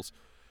the polls.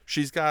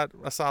 She's got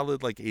a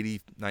solid like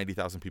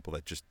 90,000 people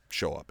that just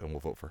show up and will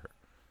vote for her.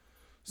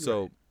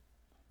 So, right.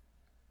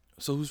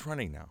 So who's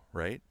running now,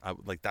 right?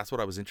 That's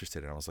what I was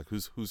interested in. I was like,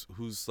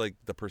 who's like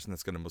the person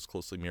that's going to most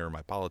closely mirror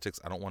my politics?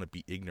 I don't want to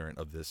be ignorant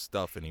of this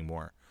stuff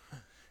anymore.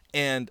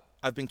 And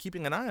I've been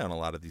keeping an eye on a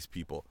lot of these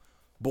people,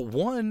 but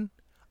one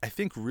I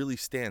think really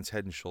stands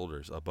head and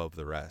shoulders above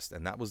the rest,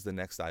 and that was the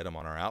next item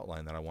on our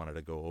outline that I wanted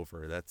to go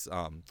over. That's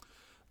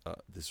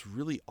this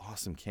really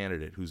awesome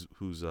candidate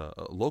who's a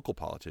local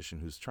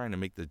politician who's trying to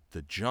make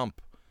the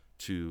jump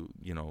to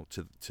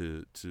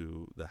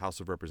the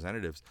House of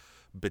Representatives,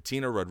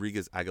 Bettina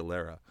Rodriguez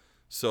Aguilera.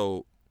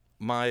 So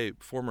my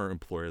former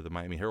employer, the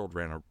Miami Herald,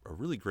 ran a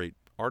really great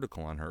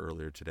article on her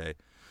earlier today.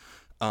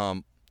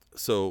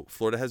 So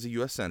Florida has a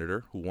U.S.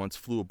 senator who once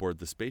flew aboard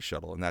the space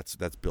shuttle, and that's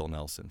Bill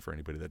Nelson, for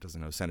anybody that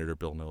doesn't know. Senator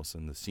Bill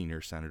Nelson, the senior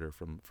senator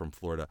from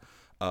Florida.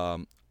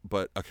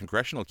 But a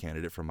congressional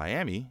candidate from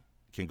Miami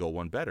can go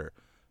one better.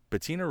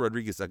 Bettina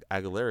Rodriguez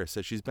Aguilera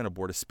says she's been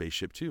aboard a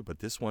spaceship too, but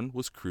this one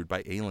was crewed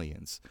by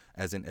aliens,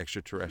 as in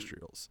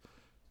extraterrestrials.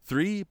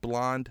 3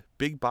 blonde,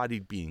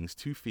 big-bodied beings,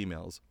 2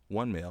 females,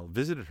 1 male,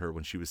 visited her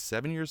when she was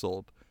 7 years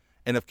old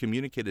and have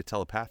communicated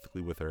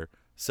telepathically with her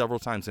several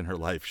times in her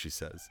life, she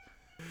says.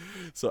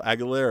 So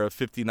Aguilera,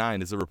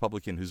 59, is a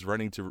Republican who's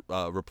running to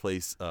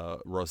replace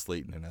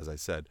Ros-Lehtinen, as I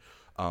said.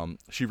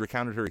 She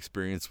recounted her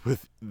experience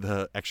with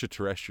the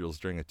extraterrestrials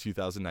during a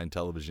 2009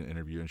 television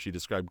interview, and she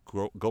described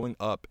going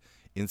up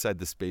inside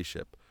the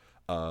spaceship,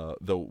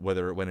 though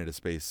whether it went into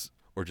space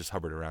or just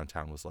hovered around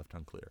town was left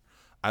unclear.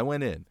 I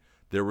went in.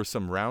 There were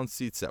some round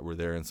seats that were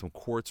there and some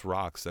quartz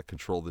rocks that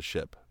control the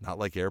ship, not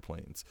like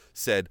airplanes,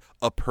 said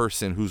a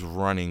person who's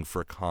running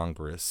for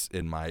Congress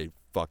in my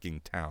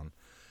fucking town.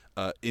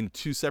 In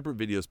 2 separate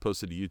videos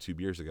posted to YouTube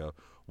years ago,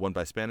 one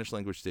by Spanish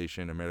language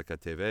station America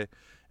TV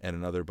and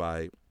another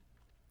by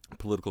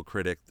political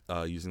critic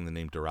using the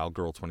name Doral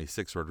Girl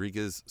 26,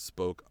 Rodriguez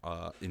spoke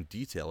in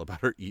detail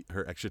about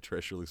her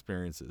extraterrestrial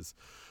experiences.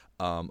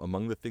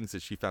 Among the things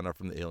that she found out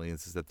from the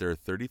aliens is that there are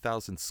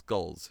 30,000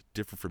 skulls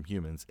different from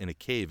humans in a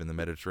cave in the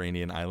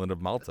Mediterranean island of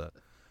Malta.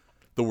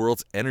 The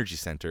world's energy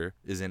center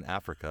is in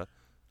Africa.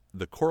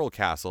 The Coral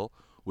Castle,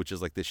 which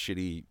is like this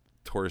shitty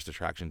tourist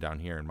attraction down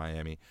here in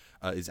Miami,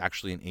 is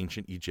actually an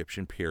ancient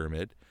Egyptian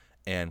pyramid.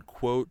 And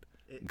quote,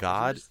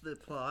 God. Isn't this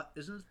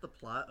the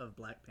plot of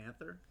Black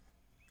Panther?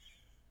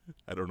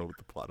 I don't know what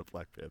the plot of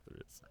Black Panther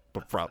is,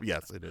 but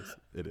yes, it is.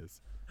 It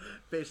is.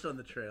 Based on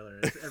the trailer,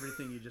 it's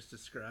everything you just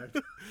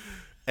described.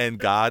 And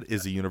God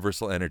is a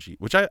universal energy,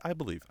 which I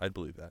believe. I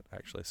believe that.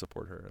 Actually, I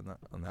support her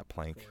on that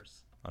plank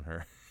on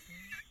her.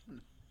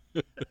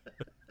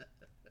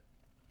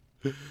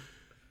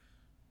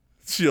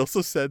 She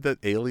also said that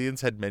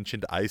aliens had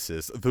mentioned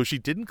ISIS, though she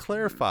didn't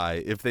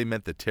clarify if they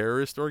meant the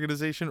terrorist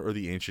organization or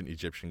the ancient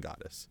Egyptian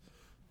goddess.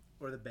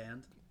 Or the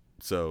band.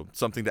 So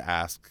something to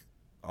ask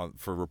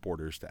for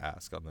reporters to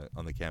ask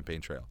on the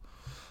campaign trail.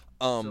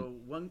 So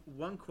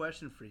one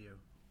question for you: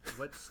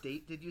 what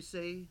state did you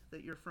say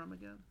that you're from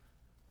again?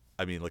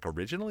 I mean, like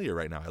originally or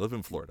right now? I live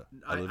in Florida.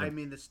 I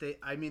mean the state.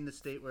 I mean the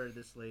state where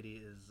this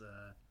lady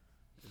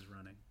is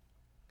running.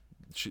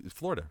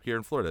 Florida, here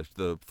in Florida,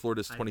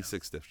 Florida's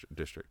 26th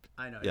district.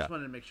 I know. I yeah. just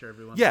wanted to make sure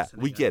everyone. Yeah,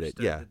 we get it.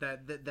 Yeah,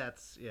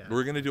 that's yeah.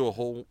 We're gonna do a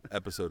whole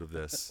episode of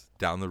this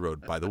down the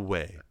road. By the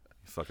way, you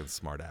fucking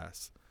smart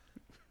ass.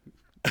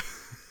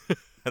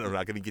 And I'm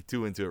not gonna get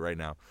too into it right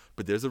now,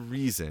 but there's a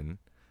reason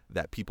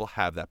that people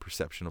have that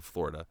perception of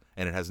Florida,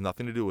 and it has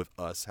nothing to do with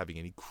us having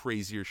any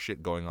crazier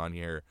shit going on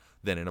here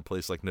than in a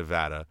place like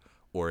Nevada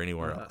or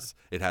anywhere else.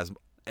 It has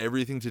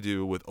everything to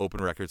do with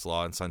open records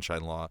law and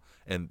sunshine law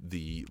and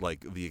the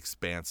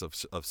expanse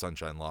of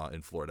sunshine law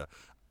in Florida.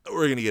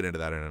 We're going to get into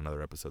that in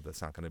another episode.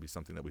 That's not going to be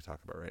something that we talk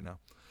about right now.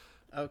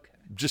 Okay.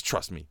 Just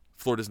trust me.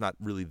 Florida's not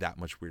really that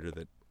much weirder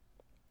than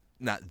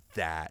not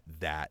that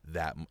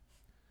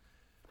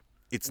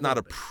it's not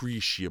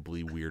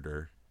appreciably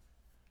weirder.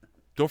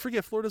 Don't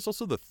forget, Florida's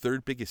also the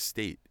third biggest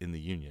state in the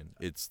union.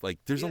 It's like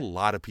there's a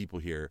lot of people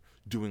here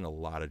doing a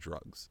lot of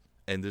drugs,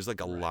 and there's like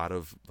a lot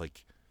of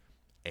like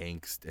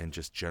angst and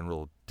just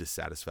general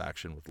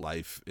dissatisfaction with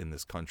life in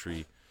this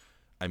country.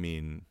 I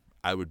mean,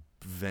 I would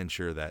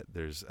venture that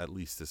there's at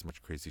least this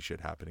much crazy shit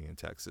happening in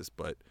Texas,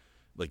 but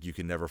like you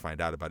can never find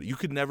out about it. You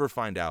could never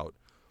find out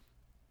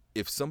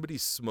if somebody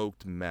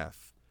smoked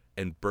meth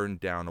and burned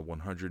down a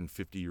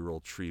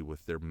 150-year-old tree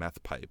with their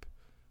meth pipe,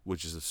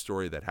 which is a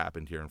story that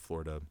happened here in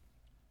Florida.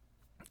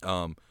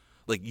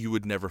 Like you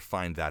would never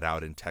find that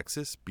out in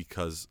Texas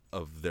because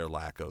of their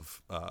lack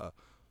of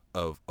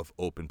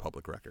open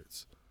public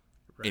records.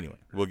 Right, anyway,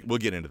 we'll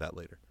get into that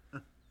later.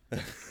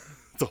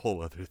 It's a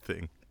whole other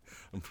thing.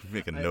 I'm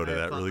making a note of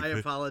that really quick. I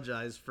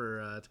apologize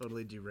for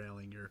totally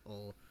derailing your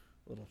whole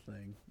little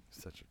thing.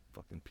 Such a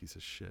fucking piece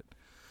of shit.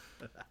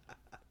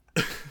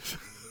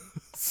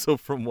 So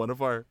from one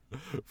of our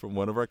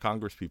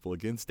Congress people,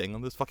 again, staying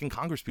on this fucking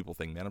Congress people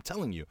thing, man, I'm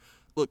telling you,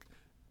 look.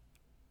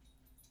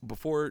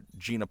 Before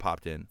Gina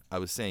popped in, I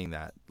was saying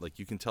that, like,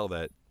 you can tell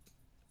that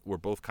we're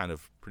both kind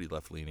of pretty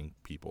left-leaning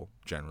people,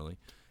 generally.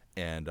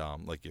 And,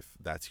 like, if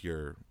that's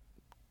your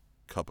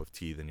cup of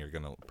tea, then you're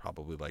going to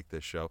probably like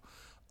this show.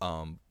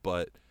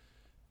 But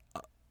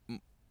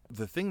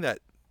the thing that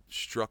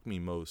struck me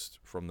most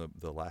from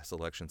the last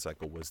election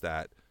cycle was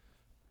that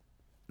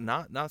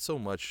not so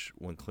much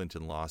when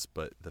Clinton lost,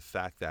 but the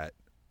fact that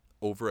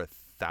over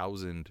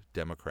 1,000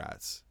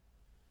 Democrats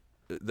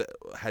that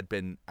had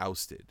been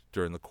ousted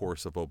during the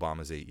course of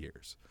Obama's 8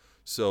 years.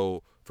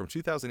 So from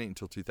 2008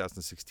 until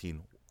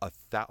 2016,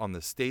 on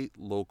the state,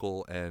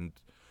 local, and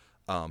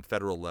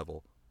federal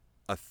level,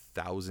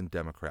 1,000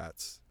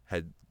 Democrats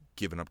had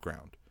given up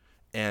ground.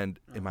 And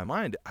in my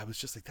mind, I was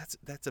just like,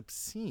 that's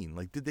obscene.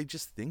 Like, did they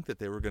just think that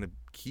they were going to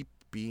keep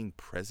being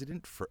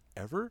president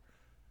forever?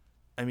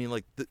 I mean,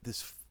 like,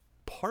 this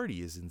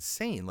party is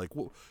insane. Like,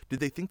 did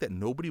they think that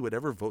nobody would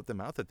ever vote them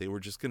out, that they were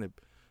just going to,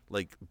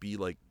 like, be,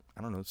 like,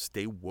 I don't know,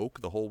 stay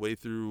woke the whole way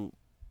through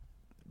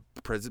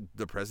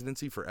the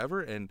presidency forever?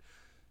 And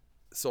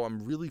so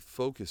I'm really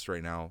focused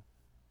right now.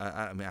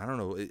 I mean, I don't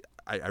know.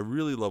 I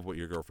really love what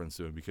your girlfriend's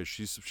doing, because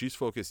she's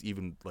focused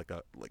even like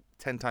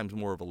 10 times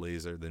more of a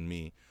laser than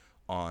me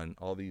on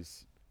all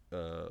these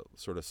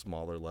sort of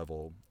smaller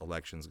level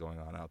elections going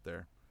on out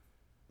there.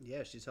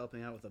 Yeah, she's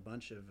helping out with a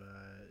bunch of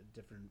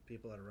different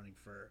people that are running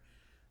for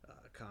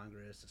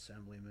Congress,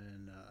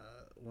 assemblyman.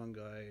 One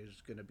guy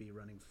is going to be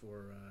running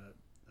for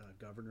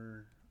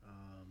governor.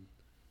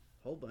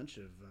 Whole bunch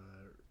of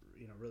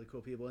really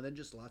cool people, and then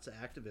just lots of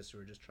activists who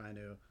are just trying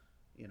to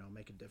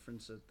make a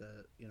difference at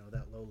the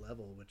that low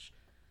level, which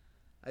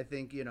I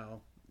think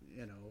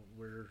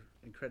we're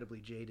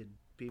incredibly jaded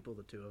people,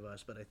 the two of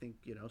us, but I think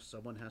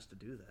someone has to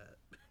do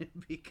that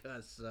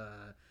because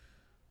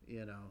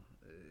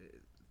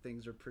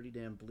things are pretty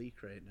damn bleak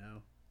right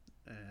now,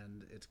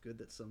 and it's good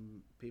that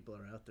some people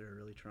are out there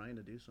really trying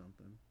to do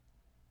something.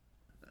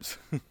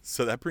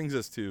 So that brings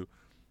us to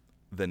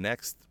the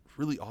next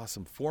really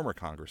awesome former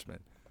congressman.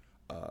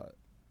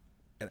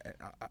 And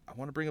I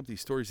want to bring up these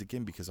stories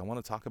again because I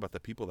want to talk about the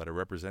people that are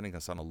representing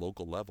us on a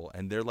local level,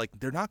 and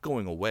they're not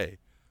going away.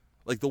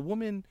 Like the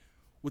woman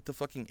with the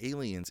fucking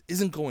aliens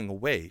isn't going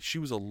away. She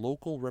was a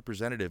local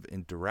representative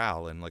in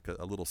Doral, in like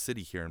a little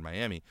city here in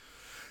Miami,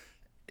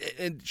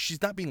 and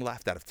she's not being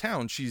laughed out of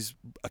town. She's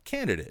a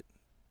candidate,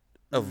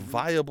 a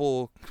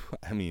viable,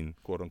 I mean,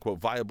 quote unquote,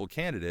 viable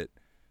candidate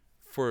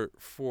for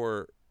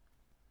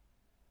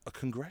a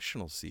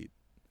congressional seat.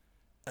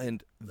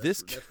 And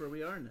that's where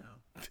we are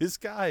now. This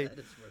guy, That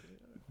is where we are.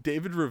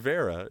 David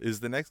Rivera, is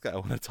the next guy I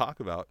want to talk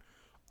about,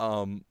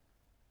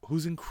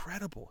 who's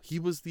incredible. He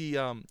was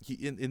the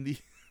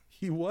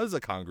he was a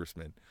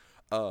congressman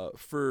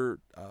for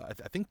I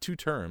think 2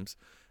 terms,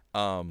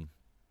 and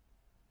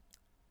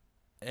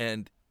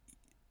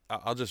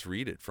I'll just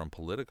read it from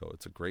Politico.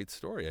 It's a great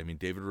story. I mean,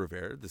 David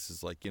Rivera, this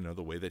is like,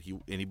 the way that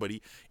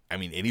anybody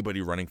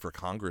running for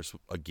Congress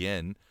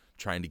again,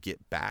 trying to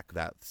get back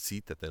that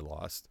seat that they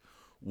lost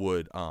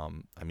would,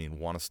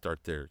 want to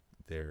start their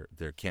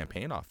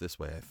campaign off this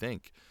way, I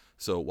think.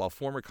 So while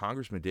former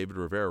Congressman David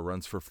Rivera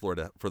runs for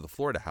the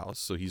Florida House,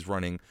 so he's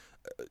running,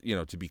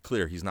 to be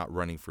clear, he's not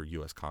running for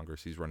U.S.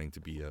 Congress. He's running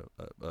to be a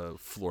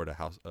Florida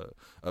House,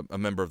 a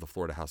member of the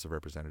Florida House of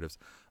Representatives.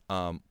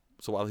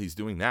 So while he's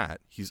doing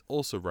that, he's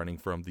also running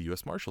from the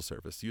U.S. Marshal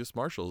Service. The U.S.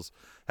 Marshals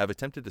have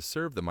attempted to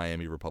serve the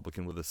Miami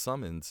Republican with a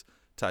summons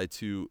tied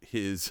to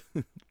his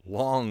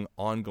long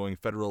ongoing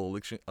federal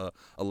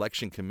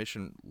election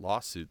commission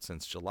lawsuit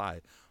since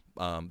July.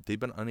 They've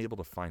been unable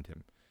to find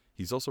him.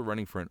 He's also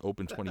running for an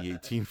open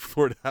 2018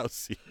 Florida House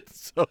seat.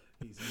 So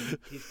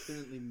he's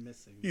currently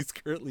missing. He's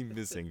currently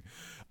missing.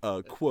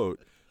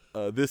 Quote,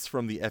 this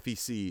from the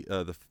FEC,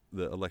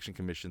 the Election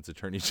Commission's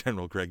Attorney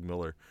General Greg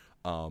Miller,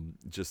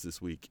 just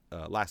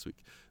last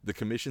week. The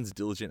commission's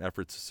diligent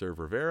efforts to serve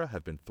Rivera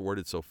have been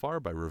thwarted so far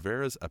by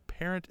Rivera's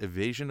apparent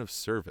evasion of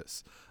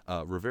service.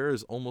 Rivera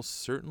is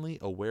almost certainly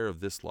aware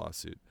of this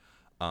lawsuit.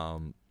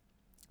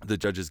 The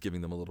judge is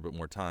giving them a little bit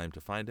more time to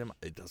find him.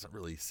 It doesn't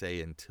really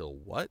say until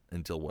what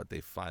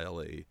they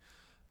file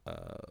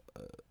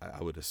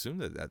I would assume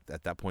that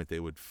at that point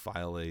they would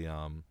file a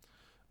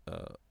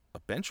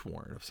bench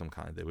warrant of some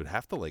kind. They would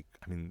have to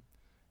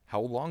how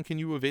long can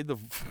you evade the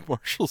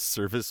Marshal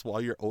Service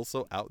while you're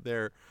also out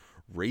there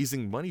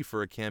raising money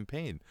for a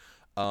campaign?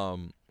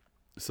 So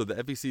the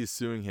FEC is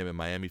suing him in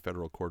Miami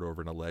federal court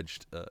over an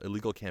alleged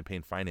illegal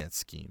campaign finance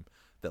scheme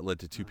that led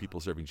to 2 people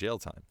serving jail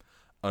time.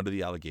 Under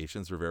the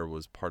allegations, Rivera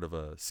was part of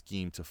a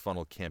scheme to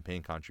funnel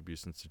campaign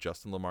contributions to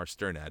Justin Lamar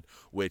Sternad,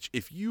 which,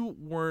 if you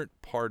weren't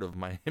part of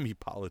Miami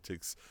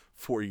politics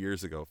 5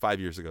 years ago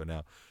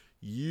now,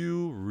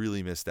 you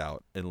really missed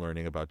out in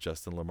learning about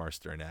Justin Lamar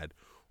Sternad,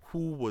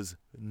 who was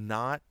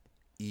not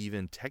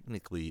even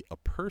technically a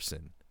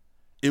person.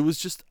 It was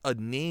just a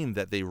name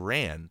that they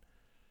ran.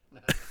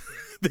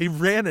 They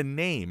ran a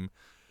name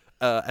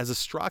as a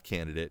straw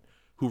candidate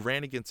who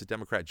ran against a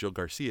Democrat, Joe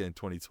Garcia, in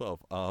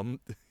 2012.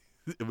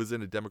 It was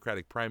in a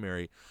Democratic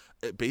primary.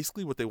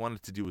 Basically, what they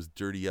wanted to do was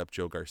dirty up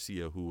Joe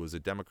Garcia, who was a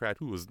Democrat,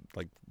 who was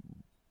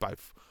by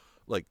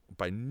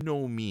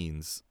no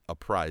means a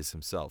prize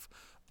himself.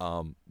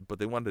 But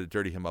they wanted to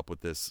dirty him up with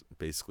this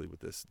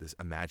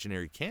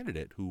imaginary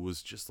candidate who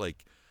was just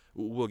like,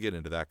 we'll get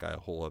into that guy a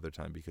whole other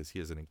time because he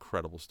has an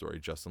incredible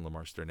story, Justin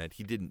Lamar Sternad.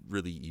 He didn't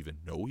really even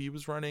know he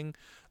was running.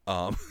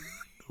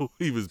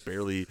 He was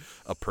barely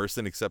a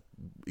person except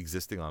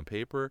existing on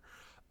paper.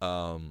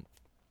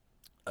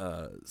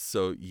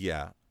 So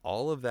yeah,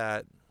 all of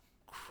that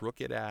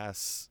crooked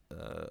ass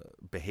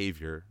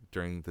behavior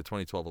during the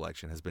 2012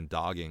 election has been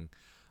dogging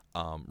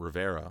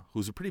Rivera,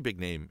 who's a pretty big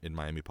name in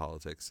Miami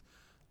politics.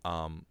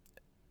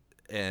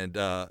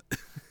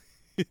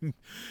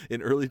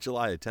 In early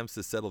July, attempts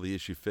to settle the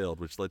issue failed,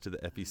 which led to the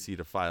FEC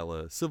to file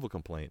a civil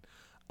complaint.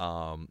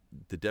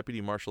 The deputy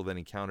marshal then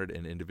encountered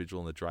an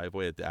individual in the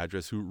driveway at the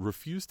address who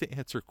refused to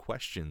answer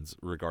questions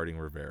regarding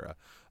Rivera.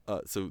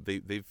 So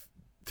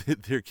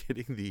they're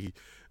getting the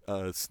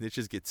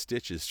snitches get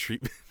stitches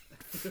treatment.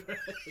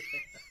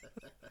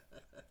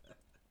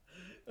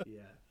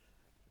 Yeah,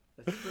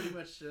 that's pretty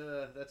much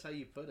that's how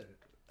you put it.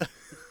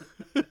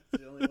 It's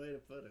the only way to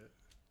put it.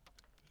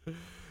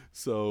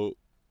 So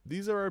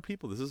these are our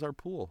people. This is our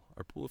pool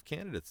of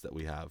candidates that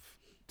we have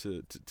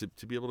to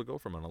be able to go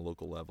from on a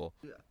local level.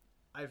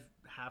 I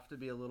have to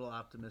be a little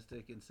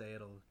optimistic and say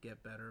it'll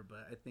get better,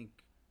 but I think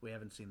we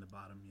haven't seen the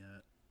bottom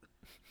yet.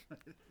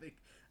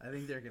 I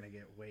think they're gonna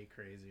get way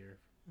crazier.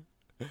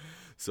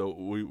 So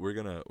we're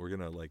gonna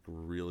like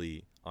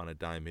really on a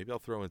dime. Maybe I'll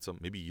throw in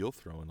maybe you'll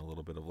throw in a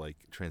little bit of like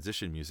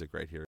transition music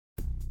right here.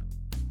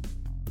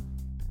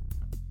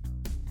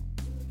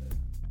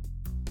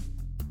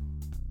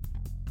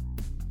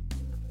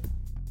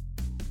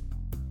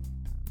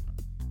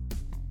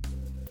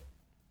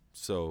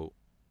 So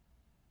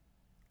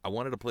I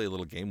wanted to play a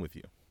little game with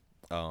you.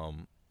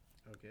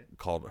 Okay.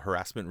 Called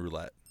Harassment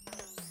Roulette.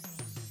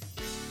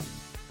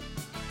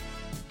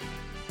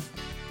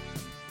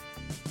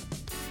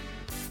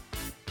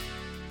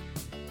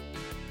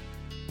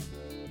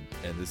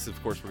 And this,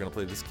 of course, we're going to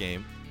play this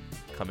game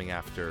coming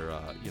after,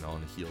 on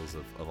the heels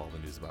of all the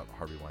news about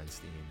Harvey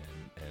Weinstein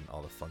and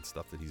all the fun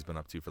stuff that he's been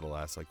up to for the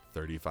last,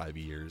 35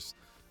 years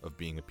of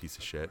being a piece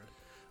of shit,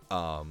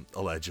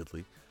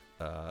 allegedly.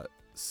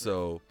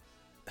 So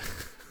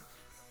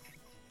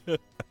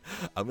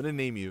I'm going to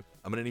name you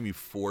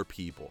 4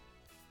 people,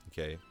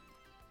 okay?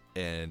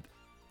 And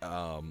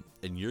And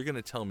you're going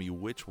to tell me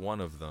which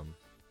one of them.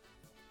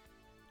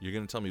 You're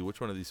going to tell me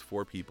which one of these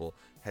 4 people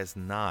has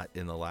not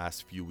in the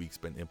last few weeks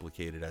been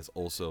implicated as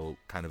also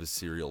kind of a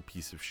serial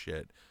piece of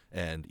shit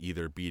and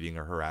either beating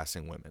or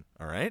harassing women.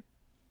 All right?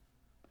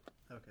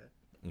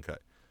 Okay.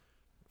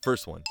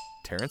 First one,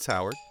 Terrence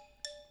Howard,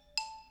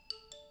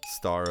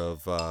 star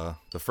of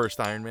the first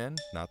Iron Man,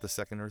 not the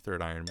second or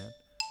third Iron Man.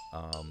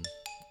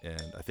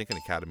 And I think an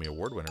Academy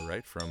Award winner,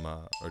 right? From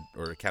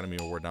or Academy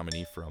Award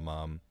nominee from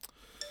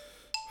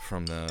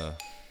the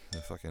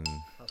fucking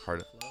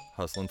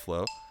Hustle and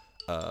Flow.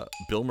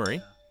 Bill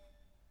Murray,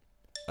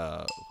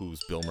 who's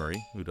Bill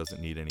Murray, who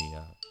doesn't need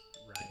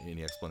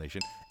any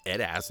explanation. Ed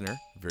Asner,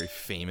 very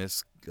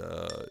famous,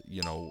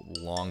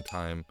 long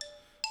time,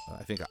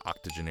 I think, an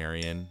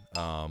octogenarian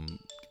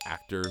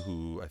actor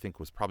who I think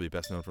was probably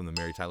best known from the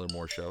Mary Tyler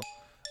Moore Show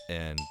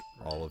and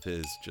all of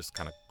his just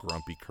kind of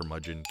grumpy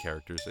curmudgeon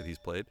characters that he's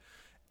played.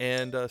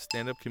 And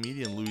stand-up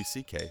comedian Louis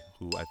C.K.,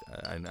 who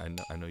I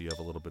know you have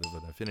a little bit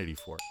of an affinity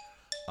for.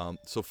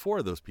 So 4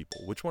 of those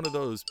people, which one of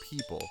those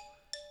people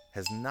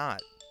has not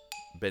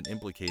been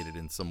implicated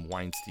in some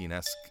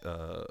Weinstein-esque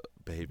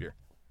behavior?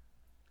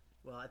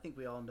 Well, I think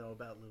we all know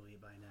about Louis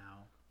by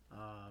now.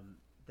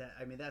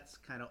 That's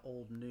kind of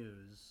old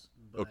news.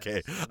 But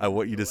okay, I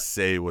want you to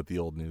say what the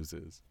old news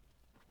is.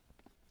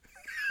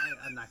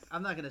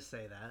 I'm not going to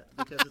say that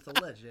because it's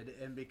alleged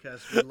and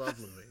because we love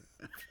Louis.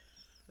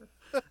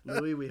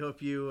 Louis, we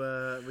hope you're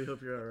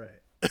all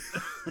right.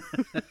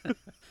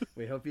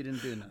 We hope you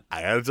didn't do nothing.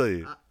 I gotta tell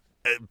you,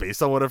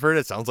 based on what I've heard,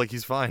 it sounds like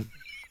he's fine.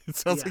 It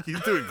sounds like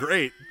he's doing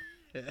great.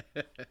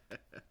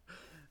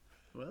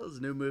 Well, his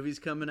new movie's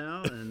coming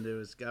out, and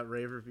it's got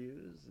rave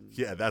reviews. And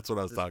yeah, that's what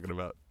I was talking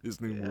about. His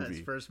new movie.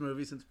 His first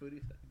movie since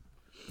Booty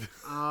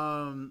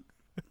Time.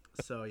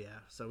 So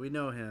we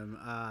know him.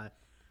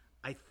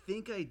 I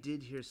think I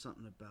did hear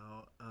something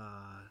about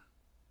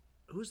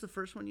who's the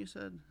first one you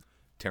said?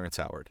 Terrence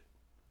Howard.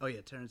 Oh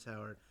yeah, Terrence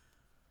Howard.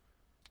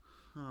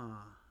 Huh.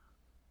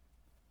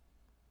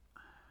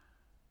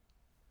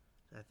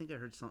 I think I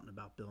heard something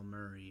about Bill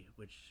Murray,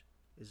 which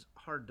is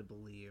hard to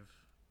believe.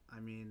 I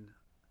mean,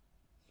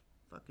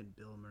 fucking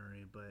Bill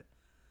Murray, but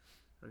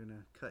we're going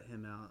to cut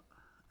him out.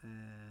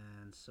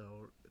 And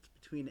so it's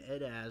between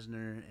Ed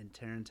Asner and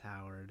Terrence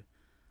Howard.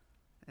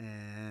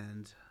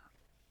 And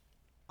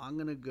I'm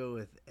going to go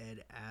with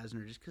Ed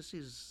Asner just because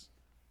he's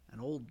an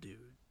old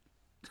dude.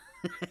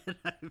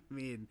 I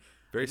mean,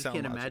 very I can't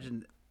logic.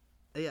 imagine.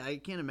 Yeah, I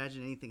can't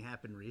imagine anything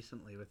happened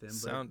recently with him,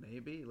 but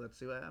maybe. Let's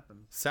see what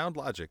happens. Sound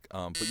logic,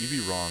 but you'd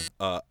be wrong.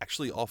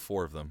 Actually, all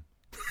 4 of them.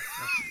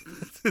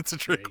 It's a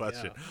trick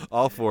question.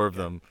 All 4 of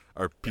them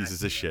are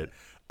pieces of shit.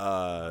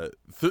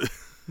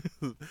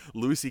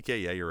 Louis C.K.,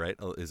 yeah, you're right,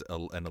 is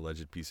an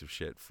alleged piece of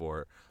shit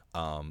for.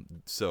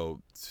 And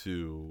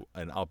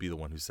I'll be the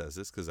one who says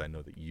this because I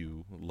know that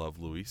you love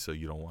Louis, so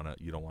you don't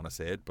want to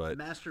say it, but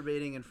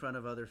masturbating in front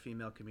of other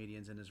female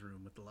comedians in his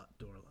room with the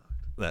door locked.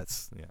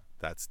 That's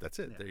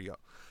it. Yeah. There you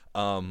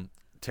go.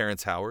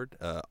 Terrence Howard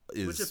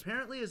which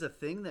apparently is a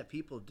thing that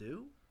people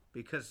do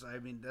because I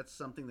mean that's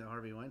something that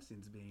Harvey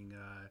Weinstein's being.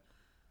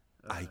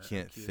 I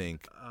can't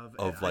think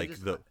of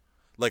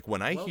like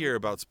when I hear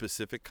about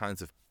specific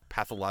kinds of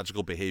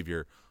pathological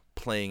behavior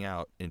playing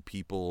out in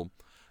people.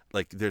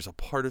 Like there's a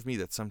part of me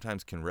that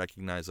sometimes can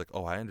recognize like,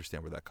 oh, I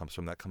understand where that comes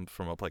from. That comes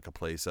from a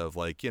place of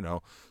like,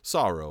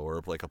 sorrow or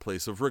like a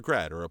place of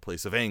regret or a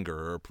place of anger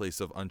or a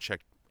place of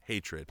unchecked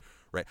hatred.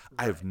 Right.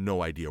 I have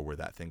no idea where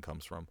that thing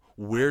comes from.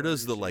 Where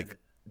does the like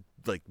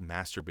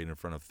masturbate in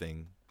front of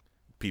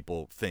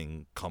people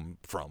thing come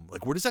from?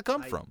 Like, where does that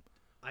come from?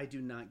 I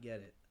do not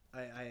get it.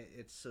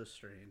 It's so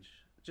strange.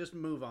 Just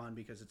move on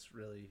because it's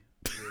really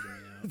weirding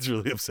me out. It's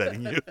really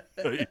upsetting you.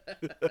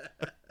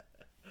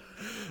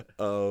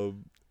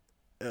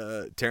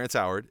 Terrence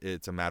Howard,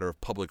 it's a matter of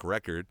public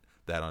record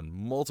that on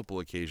multiple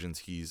occasions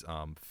he's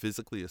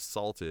physically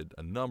assaulted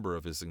a number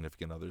of his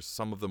significant others,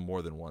 some of them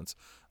more than once.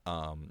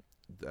 I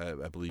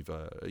believe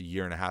a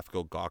year and a half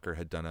ago, Gawker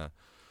had done a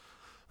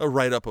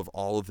write-up of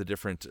all of the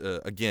different,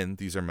 again,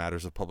 these are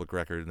matters of public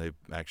record, and they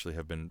actually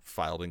have been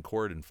filed in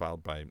court and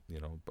filed by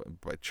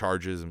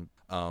charges.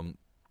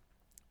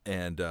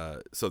 And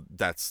so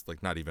that's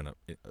like not even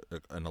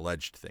an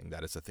alleged thing.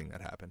 That is a thing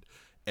that happened.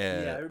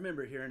 Yeah, I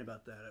remember hearing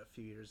about that a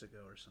few years ago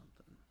or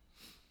something.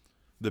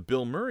 The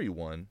Bill Murray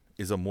one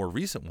is a more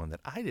recent one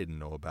that I didn't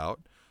know about,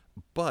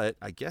 but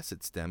I guess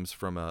it stems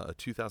from a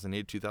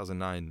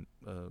 2008-2009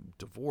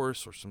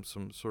 divorce or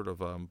some sort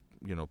of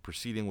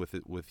proceeding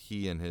with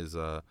he and his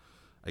I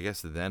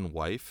guess then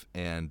wife,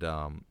 and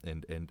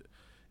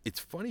it's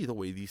funny the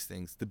way these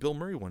things. The Bill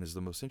Murray one is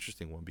the most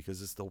interesting one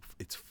because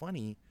it's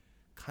funny,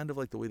 kind of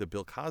like the way the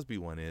Bill Cosby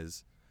one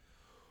is,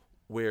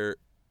 where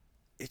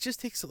it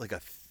just takes like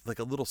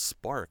a little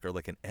spark or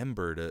like an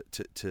ember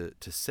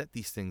to set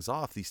these things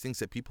off, these things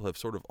that people have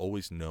sort of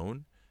always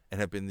known and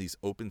have been these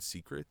open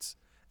secrets.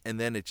 And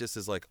then it just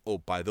is like, oh,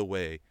 by the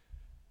way,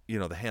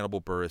 the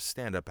Hannibal Buress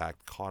stand-up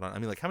act caught on. I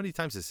mean, like, how many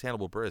times has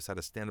Hannibal Buress had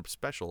a stand-up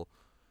special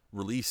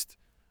released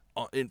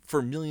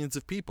for millions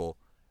of people?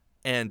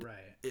 And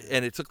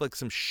and it took like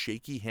some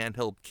shaky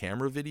handheld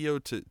camera video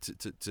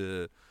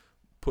to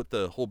put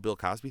the whole Bill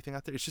Cosby thing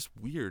out there. It's just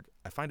weird.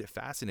 I find it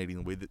fascinating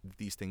the way that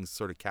these things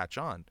sort of catch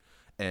on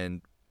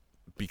and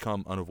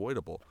become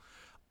unavoidable.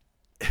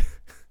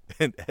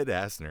 And Ed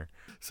Asner.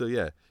 So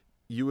yeah,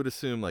 you would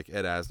assume like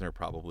Ed Asner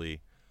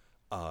probably,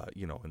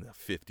 in the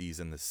 50s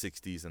and the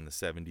 60s and the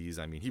 70s.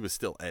 I mean, he was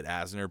still Ed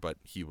Asner, but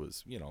he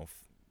was,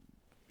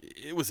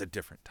 it was a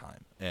different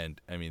time. And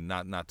I mean,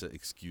 not to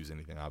excuse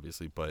anything,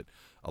 obviously, but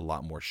a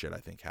lot more shit I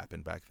think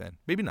happened back then.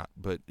 Maybe not,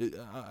 but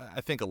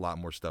I think a lot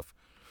more stuff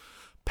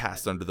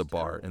passed under the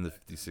bar in the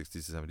 50s,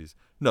 60s, and 70s.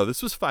 No,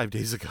 this was 5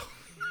 days ago.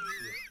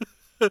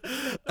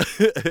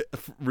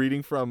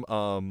 Reading from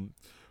an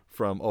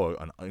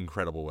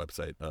incredible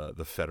website,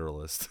 The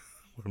Federalist,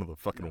 one of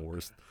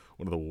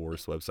the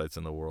worst websites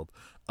in the world.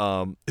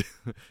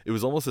 It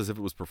was almost as if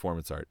it was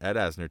performance art. Ed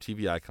Asner,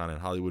 TV icon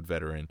and Hollywood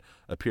veteran,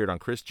 appeared on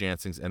Chris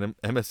Jansing's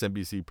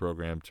MSNBC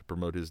program to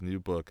promote his new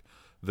book,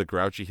 The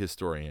Grouchy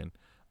Historian,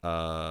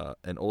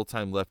 an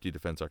old-time lefty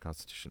defends our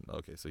Constitution.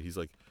 Okay, so he's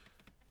like,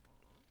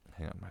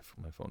 hang on, my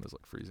phone is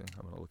like freezing.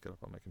 I'm gonna look it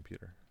up on my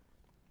computer.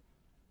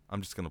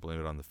 I'm just gonna blame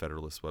it on the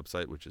Federalist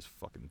website, which is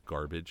fucking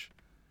garbage,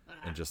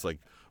 and just like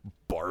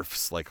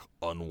barfs like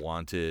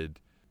unwanted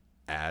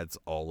ads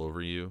all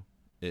over you.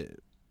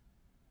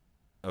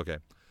 Okay.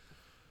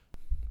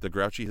 The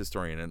Grouchy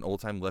Historian, an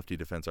old-time lefty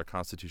defends our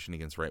Constitution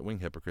against right-wing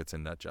hypocrites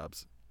and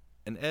nutjobs.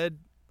 And Ed,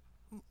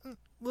 a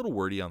little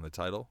wordy on the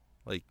title.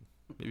 Like,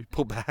 maybe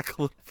pull back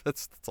a little.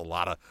 That's a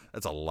lot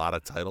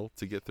of title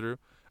to get through.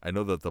 I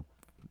know that the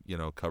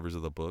covers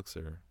of the books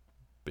are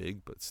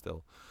big, but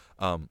still.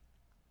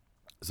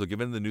 So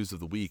given the news of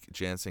the week,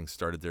 Jansing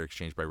started their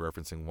exchange by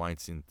referencing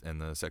Weinstein and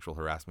the sexual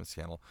harassment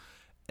scandal.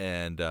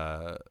 And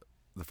the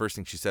first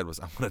thing she said was,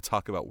 I want to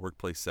talk about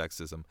workplace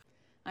sexism.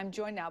 I'm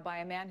joined now by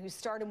a man who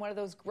starred in one of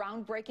those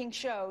groundbreaking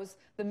shows,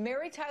 The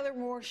Mary Tyler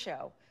Moore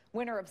Show,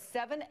 winner of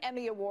 7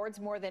 Emmy Awards,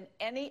 more than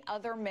any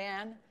other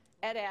man,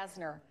 Ed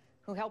Asner,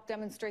 who helped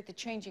demonstrate the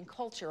changing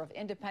culture of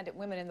independent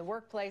women in the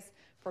workplace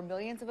for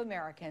millions of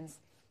Americans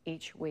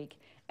each week.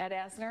 Ed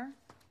Asner,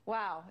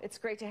 wow, it's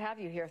great to have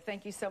you here.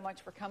 Thank you so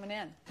much for coming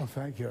in. Well,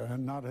 thank you.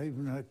 And not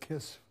even a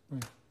kiss.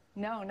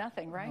 No,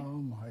 nothing, right?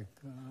 Oh, my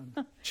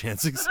God.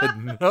 Jansing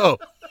said no.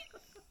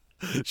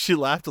 She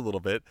laughed a little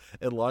bit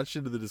and launched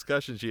into the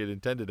discussion she had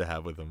intended to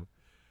have with him.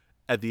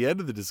 At the end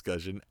of the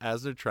discussion,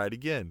 Asner tried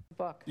again.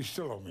 Book. You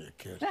still owe me a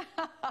kiss. Okay,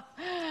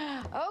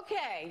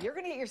 you're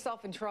going to get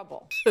yourself in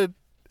trouble.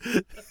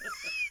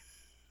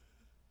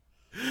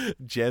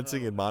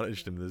 Jansing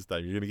admonished him this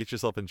time. You're going to get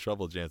yourself in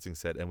trouble, Jansing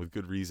said, and with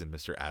good reason,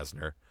 Mr.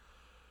 Asner.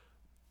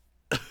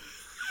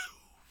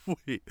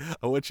 Wait,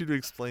 I want you to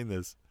explain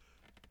this.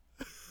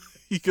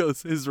 He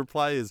goes, his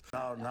reply is,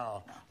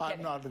 No,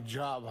 I'm not a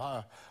job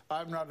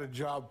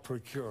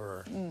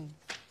procurer.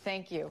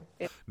 Thank you.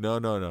 No.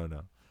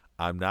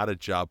 I'm not a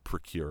job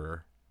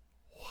procurer.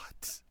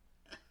 What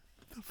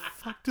the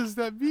fuck does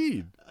that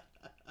mean?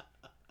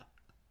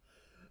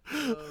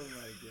 Oh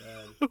my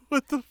God.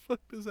 What the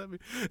fuck does that mean?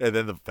 And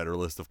then the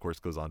Federalist, of course,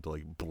 goes on to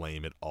like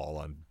blame it all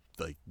on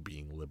like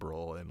being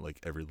liberal, and like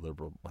every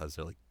liberal has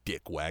their like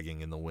dick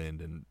wagging in the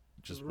wind and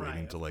just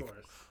waiting to like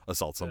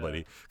assault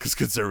somebody, because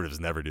conservatives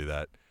never do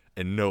that,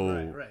 and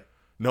no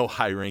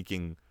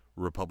high-ranking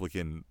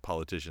Republican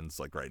politicians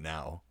like right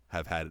now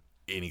have had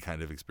any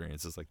kind of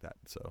experiences like that.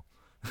 So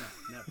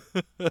No,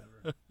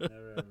 never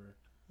ever.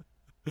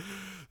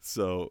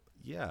 So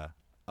yeah.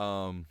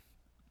 So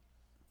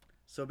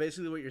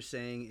basically, what you're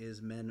saying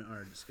is men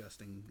are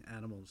disgusting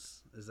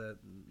animals. Is that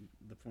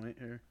the point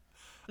here?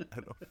 I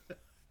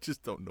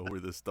just don't know where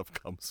this stuff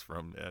comes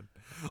from, man.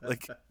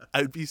 Like,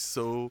 I'd be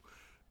so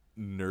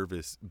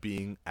nervous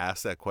being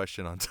asked that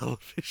question on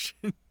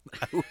television.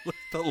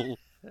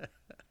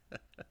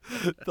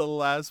 The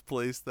last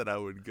place that I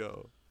would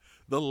go.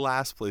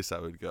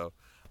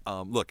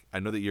 Look, I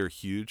know that you're a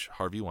huge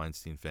Harvey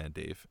Weinstein fan,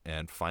 Dave.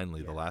 And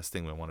finally, the last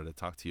thing I wanted to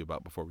talk to you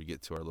about before we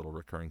get to our little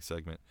recurring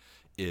segment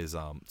is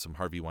some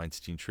Harvey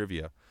Weinstein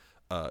trivia.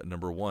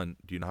 Number one,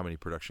 do you know how many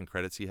production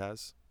credits he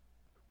has?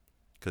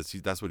 Because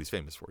that's what he's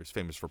famous for. He's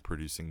famous for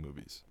producing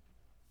movies.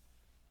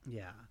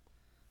 Yeah.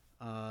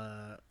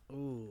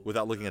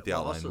 Without looking at the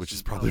outline, also which is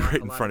some- probably a lot-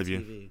 right a in lot front of of you.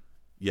 TV.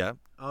 Yeah.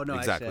 Oh no,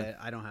 exactly. actually,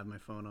 I don't have my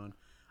phone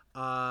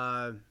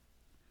on.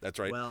 That's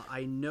right. Well,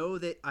 I know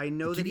that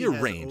Give he me a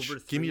has range. over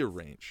Give me a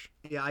range.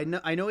 Yeah,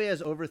 I know he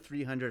has over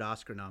 300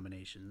 Oscar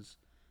nominations.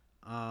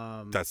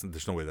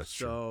 There's no way that's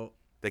true. So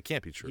That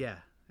can't be true.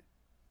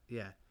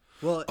 yeah.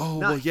 Well, Oh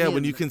not well, yeah. him,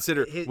 When you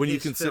consider his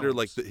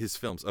like films. his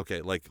films,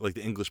 okay, like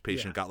the English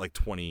Patient got like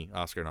 20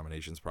 Oscar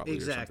nominations probably.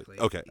 Exactly.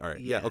 Or something. Okay. All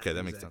right. Yeah. Okay.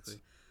 That makes exactly.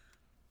 sense.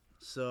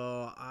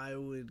 So I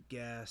would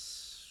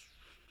guess.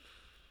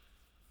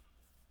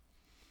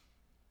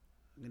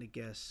 I'm gonna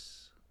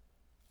guess.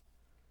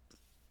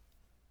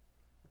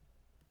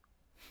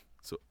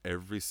 So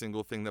every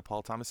single thing that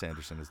Paul Thomas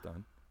Anderson has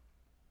done.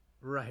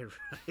 Right.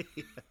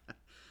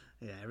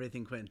 Yeah,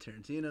 everything Quentin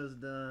Tarantino's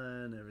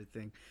done,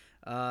 everything.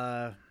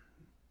 I'm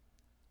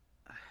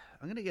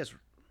gonna guess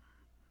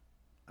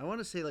I want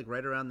to say like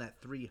right around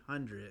that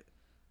 300.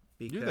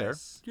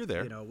 Because, You're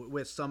there. You know,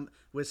 with some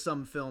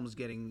films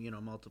getting, you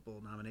know,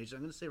 multiple nominations, I'm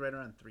going to say right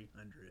around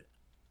 300.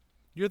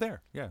 You're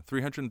there. Yeah,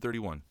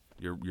 331.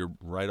 You're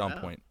right on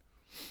Wow. point.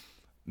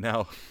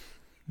 Now,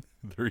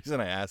 the reason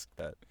I asked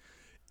that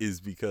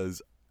is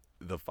because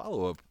the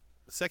follow-up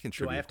second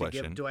trivia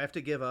question. Do I have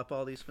to give up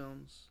all these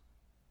films?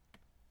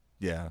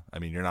 Yeah, I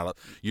mean, you're not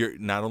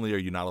only are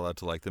you not allowed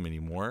to like them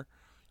anymore,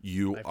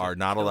 you I have to are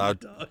not kill my allowed.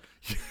 dog.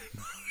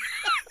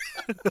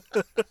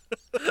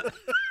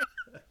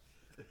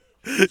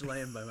 He's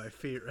laying by my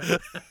feet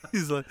right now.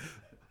 He's like,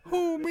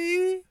 who,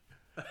 me?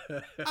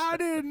 I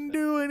didn't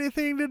do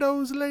anything to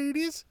those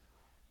ladies.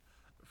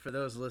 For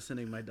those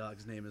listening, my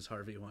dog's name is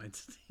Harvey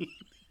Weinstein.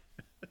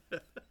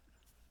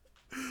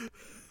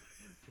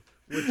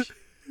 Which,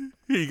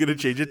 Are you gonna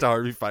change it to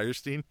Harvey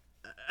Firestein?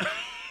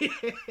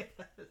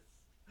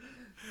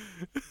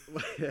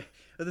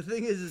 the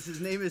thing is his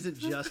name isn't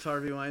just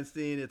Harvey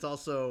Weinstein. It's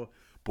also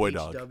Boy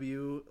Dog.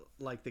 HW,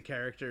 like the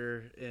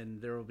character in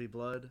There Will Be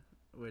Blood,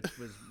 which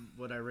was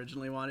what I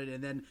originally wanted.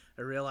 And then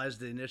I realized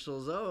the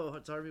initials, oh,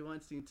 it's Harvey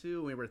Weinstein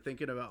too. We were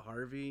thinking about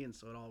Harvey, and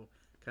so it all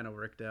kind of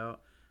worked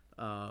out.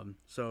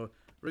 So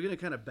we're going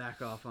to kind of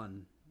back off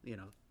on, you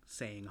know,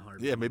 saying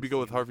Harvey. Yeah, maybe go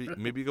with Weinstein.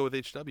 Harvey. Maybe go with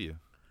HW,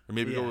 or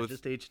maybe go with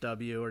just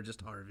HW or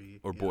just Harvey.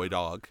 or you Boy know.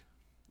 Dog.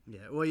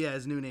 Yeah, well, yeah,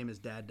 his new name is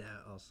Dad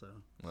also.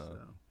 So,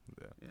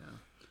 Yeah. yeah.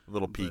 A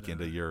little peek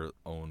into your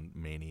own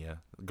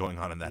mania going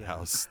on in that Yeah.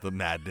 house, the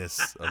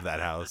madness of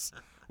that house,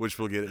 which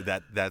we'll get.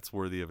 That's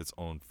worthy of its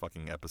own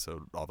fucking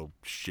episode. All the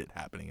shit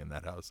happening in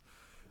that house.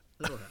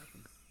 That'll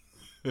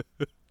happen.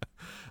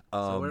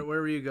 So where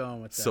were you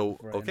going with that? So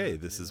before I okay,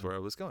 interrupted this you? is where I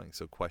was going.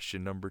 So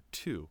question number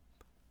 2: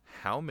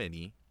 how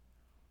many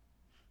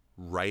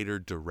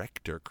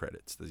writer-director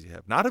credits does he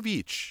have? Not of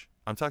each.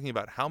 I'm talking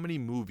about how many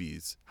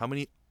movies, how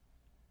many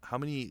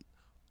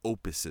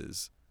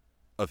opuses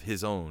of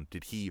his own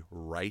did he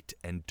write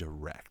and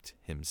direct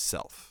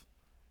himself?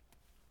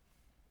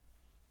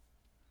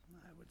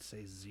 I would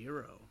say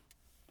 0.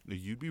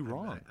 You'd be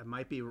wrong. I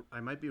might be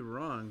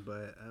wrong,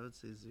 but I would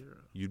say 0.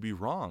 You'd be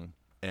wrong.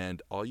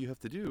 And all you have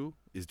to do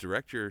is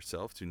direct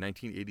yourself to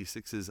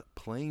 1986's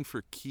Playing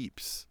for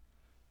Keeps,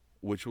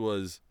 which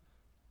was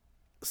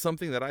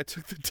something that I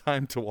took the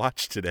time to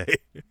watch today.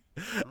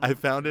 I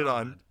found it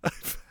on.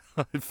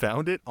 I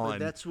found it But on.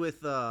 that's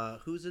with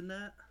who's in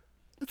that?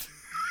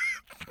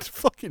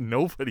 Fucking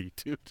nobody,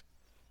 dude.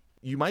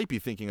 You might be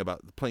thinking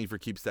about Playing for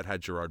Keeps that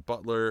had Gerard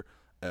Butler,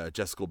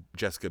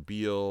 Jessica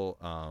Biel.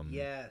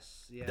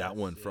 Yes, That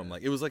one from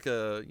like it was like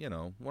a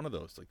one of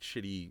those like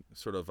shitty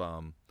sort of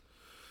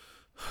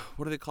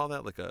what do they call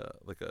that, like a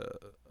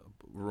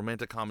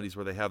romantic comedies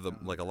where they have the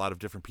like a lot of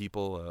different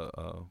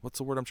people. What's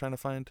the word I'm trying to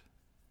find?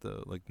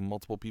 The like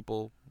multiple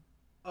people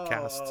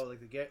cast. Oh, like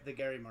the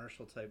Gary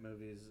Marshall type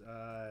movies.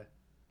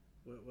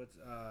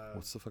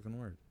 What's the fucking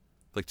word?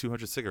 Like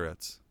 200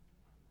 Cigarettes.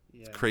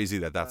 Yeah. Crazy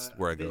that's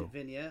where I go.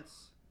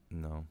 Vignettes.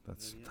 No,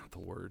 that's Vignettes. not the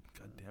word.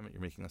 God damn it,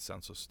 you're making us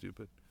sound so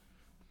stupid.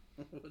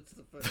 What's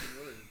the fucking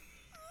word?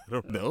 I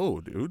don't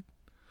know, dude.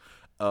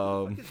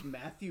 What is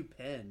Matthew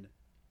Penn?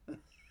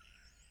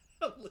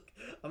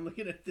 I'm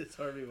looking at this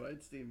Harvey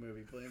Weinstein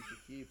movie, Playing for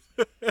Keeps.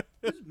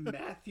 Who's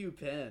Matthew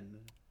Penn?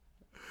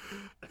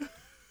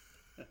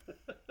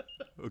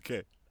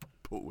 Okay,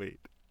 but wait.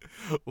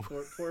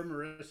 Poor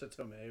Marissa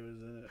Tomei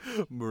was in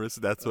it.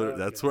 Marissa, that's what. Oh,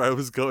 that's God. where I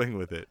was going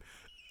with it.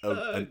 Oh,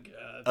 God.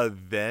 A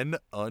then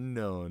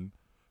unknown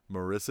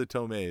Marissa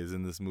Tomei is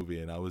in this movie,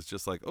 and I was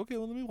just like, okay,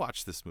 well, let me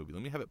watch this movie.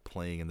 Let me have it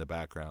playing in the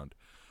background,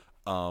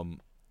 and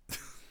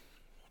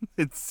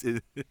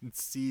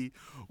see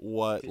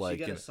what Did like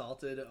she get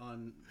assaulted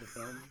on the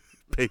film?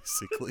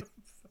 basically.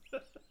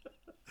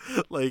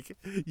 Like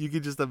you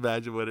could just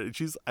imagine what it.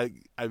 She's. I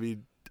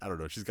mean, I don't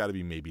know. She's got to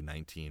be maybe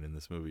 19 in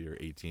this movie or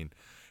 18.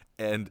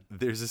 And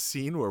there's a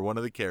scene where one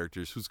of the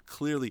characters, who's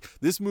clearly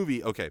this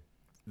movie. Okay,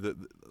 let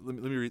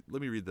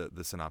me read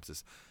the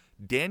synopsis.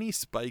 Danny,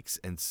 Spikes,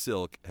 and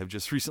Silk have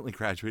just recently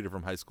graduated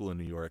from high school in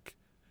New York.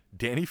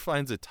 Danny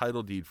finds a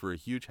title deed for a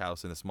huge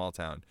house in a small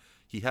town.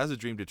 He has a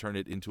dream to turn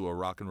it into a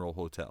rock and roll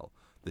hotel.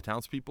 The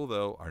townspeople,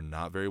 though, are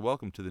not very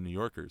welcome to the New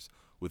Yorkers.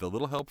 With a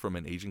little help from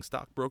an aging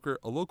stockbroker,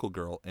 a local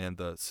girl, and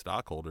the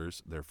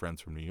stockholders, their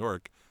friends from New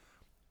York,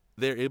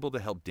 they're able to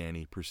help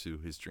Danny pursue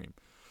his dream.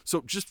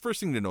 So just first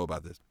thing to know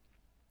about this.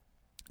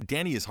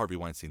 Danny is Harvey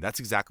Weinstein. That's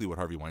exactly what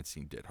Harvey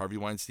Weinstein did. Harvey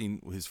Weinstein,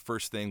 his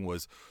first thing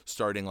was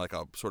starting like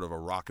a sort of a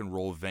rock and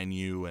roll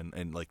venue,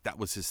 and like that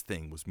was his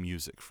thing, was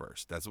music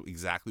first. That's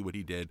exactly what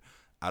he did.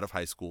 Out of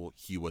high school,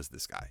 he was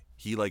this guy.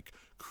 He like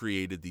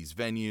created these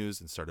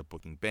venues and started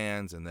booking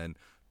bands, and then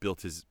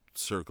built his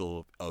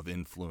circle of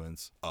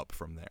influence up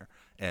from there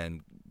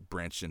and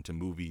branched into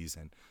movies.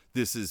 And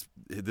this is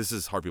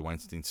Harvey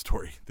Weinstein's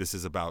story. This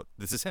is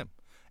him.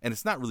 And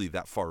it's not really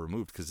that far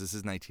removed because this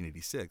is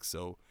 1986,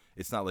 so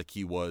it's not like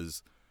he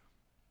was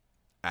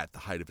at the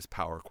height of his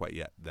power quite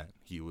yet then.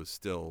 He was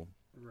still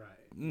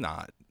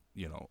not,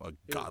 a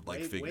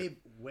godlike figure.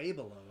 Way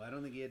below. I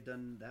don't think he had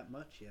done that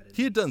much yet.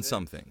 He had done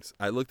some things.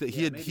 I looked at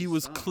Yeah, he maybe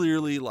was some.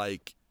 clearly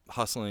like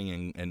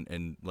hustling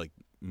and like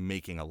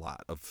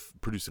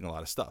producing a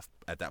lot of stuff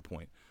at that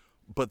point.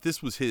 But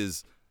this was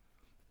his,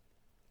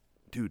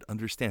 dude,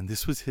 understand,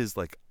 this was his,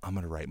 like, I'm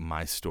going to write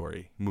my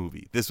story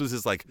movie. This was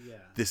his, like,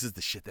 this is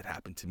the shit that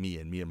happened to me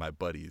and my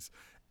buddies.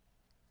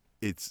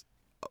 It's,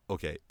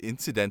 okay,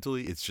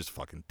 incidentally, it's just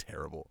fucking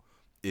terrible.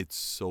 It's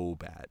so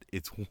bad.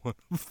 It's one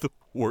of the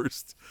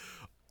worst,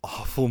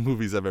 awful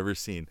movies I've ever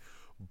seen.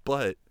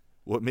 But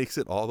what makes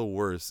it all the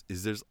worse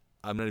is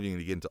I'm not even going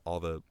to get into all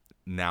the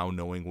now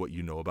knowing what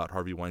you know about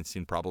Harvey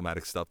Weinstein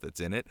problematic stuff that's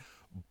in it.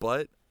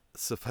 But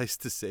suffice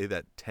to say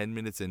that 10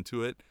 minutes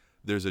into it,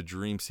 there's a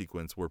dream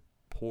sequence where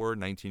poor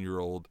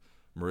 19-year-old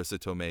Marissa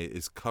Tomei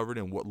is covered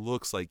in what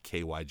looks like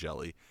KY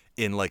jelly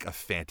in like a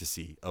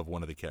fantasy of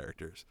one of the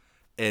characters.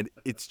 And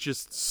it's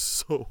just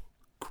so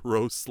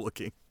gross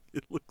looking.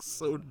 It looks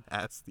so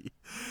nasty.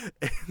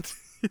 And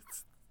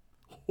it's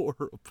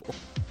horrible.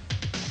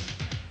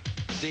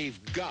 They've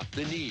got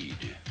the need.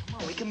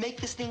 Come on, we can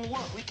make this thing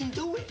work. We can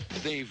do it.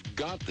 They've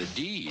got the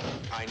deed.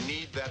 I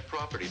need that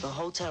property. The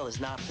hotel is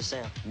not for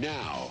sale.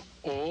 Now,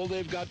 all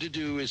they've got to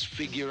do is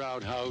figure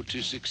out how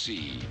to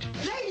succeed.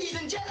 Ladies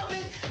and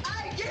gentlemen,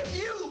 I give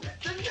you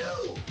the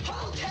new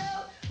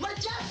Hotel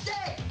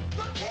Majestic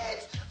for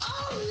kids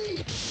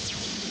only.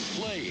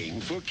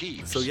 Playing for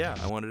keeps. So yeah,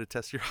 I wanted to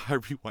test your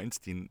Harvey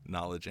Weinstein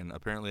knowledge, and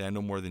apparently I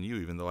know more than you,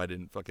 even though I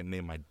didn't fucking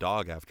name my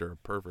dog after a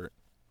pervert.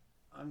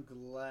 I'm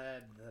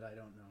glad that I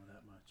don't know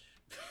that much.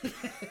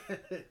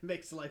 It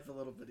makes life a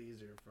little bit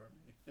easier for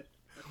me.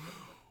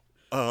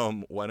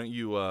 Why don't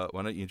you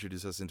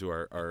introduce us into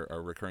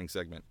our recurring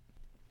segment,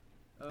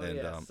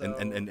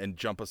 and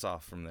jump us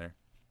off from there.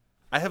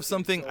 I have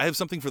something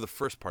for the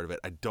first part of it.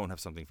 I don't have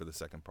something for the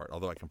second part,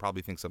 although I can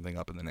probably think something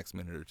up in the next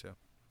minute or two.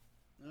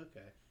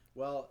 Okay.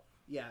 Well,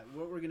 yeah,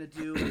 what we're going to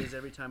do is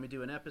every time we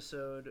do an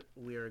episode,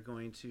 we are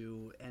going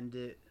to end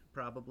it,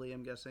 probably,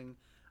 I'm guessing,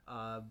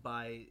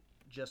 by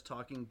just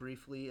talking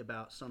briefly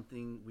about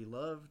something we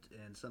loved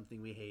and something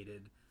we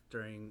hated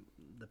during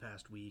the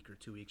past week or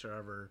 2 weeks, or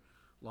however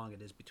long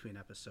it is between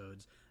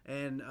episodes.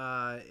 And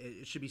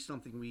it should be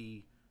something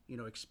we,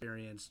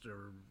 experienced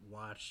or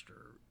watched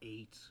or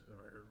ate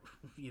or,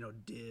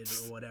 did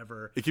or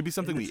whatever. It could be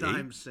something we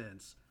ate.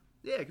 Since.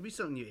 Yeah, it could be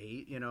something you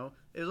ate,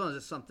 as long as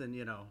it's something,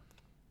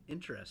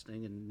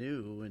 interesting and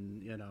new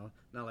and,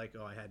 not like,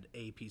 oh, I had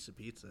a piece of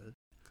pizza.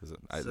 Because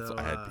I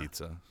had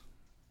pizza.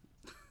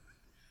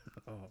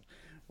 Oh,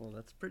 well,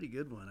 that's a pretty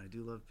good one. I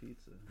do love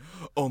pizza.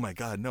 Oh, my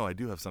God. No, I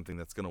do have something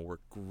that's going to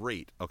work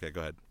great. Okay,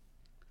 go ahead.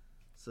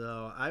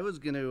 So I was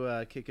going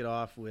to kick it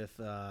off with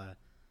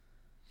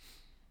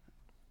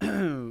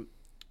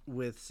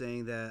with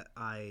saying that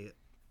I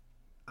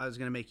was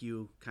going to make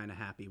you kind of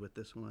happy with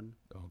this one.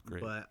 Oh,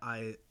 great. But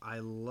I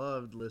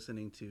loved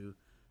listening to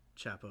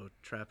Chapo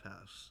Trap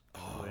House.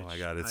 Oh, my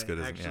God. It's good,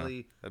 isn't it?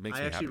 Yeah. That makes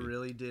me happy. I actually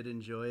really did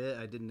enjoy it.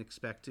 I didn't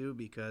expect to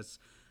because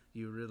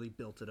you really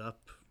built it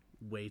up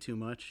way too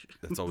much.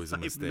 That's always a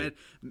mistake.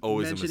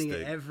 Mentioning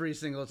it every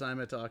single time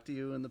I talk to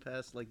you in the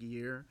past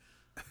year.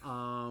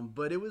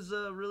 But it was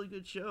a really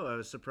good show. I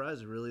was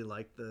surprised. I really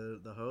liked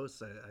the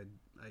hosts. I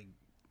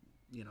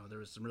there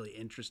was some really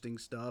interesting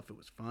stuff. It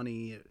was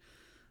funny.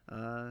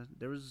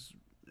 It was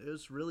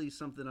really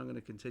something I'm going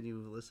to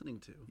continue listening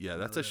to. Yeah,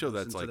 that's a show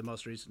that's like the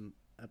most recent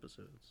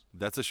episodes.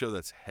 That's a show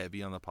that's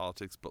heavy on the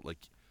politics, but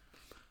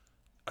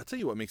I'll tell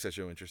you what makes that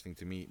show interesting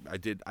to me.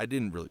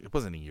 It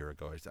wasn't a year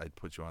ago I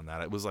put you on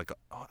that. It was I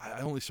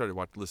only started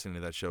listening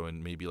to that show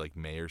in maybe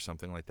May or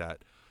something like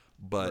that.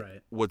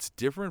 But What's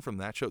different from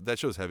that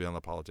show's heavy on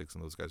the politics,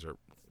 and those guys are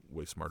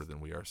way smarter than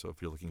we are. So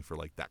if you're looking for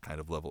that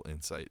kind of level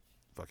insight,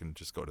 fucking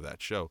just go to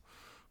that show.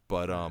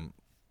 But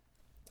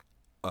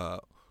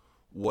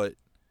what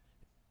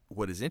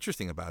is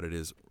interesting about it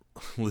is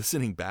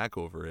listening back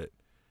over it.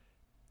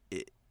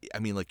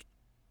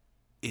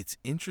 It's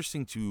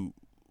interesting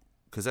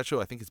because that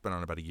show, I think it's been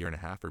on about a year and a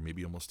half or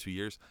maybe almost 2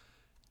 years.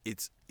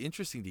 It's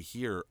interesting to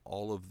hear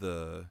all of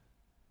the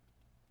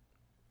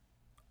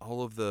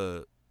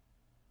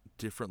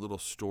different little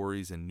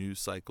stories and news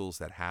cycles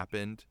that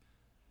happened.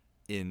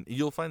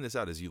 You'll find this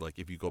out as you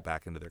if you go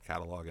back into their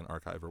catalog and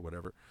archive or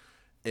whatever,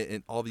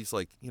 and all these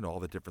all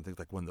the different things,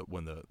 when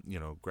the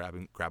grab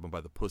 'em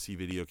by the pussy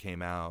video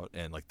came out,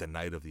 and the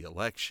night of the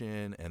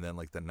election, and then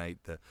the night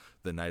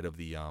of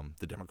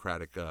the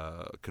Democratic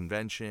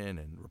convention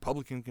and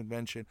Republican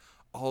convention,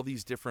 all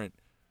these different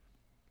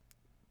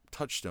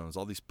touchstones,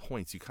 all these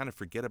points, you kind of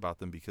forget about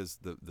them because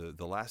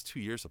the last 2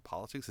 years of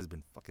politics has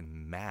been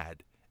fucking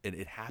mad, and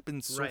it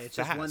happens so fast. It's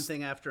just one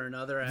thing after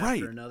another,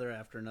 after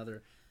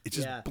another. It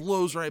just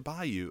blows right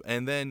by you.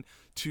 And then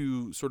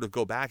to sort of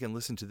go back and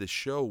listen to this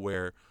show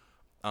where,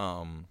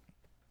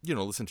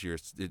 listen to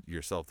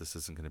yourself. This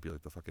isn't going to be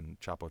the fucking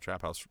Chapo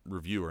Trap House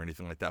review or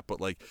anything like that, but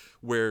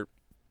where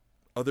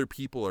other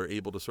people are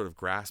able to sort of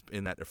grasp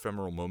in that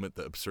ephemeral moment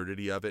the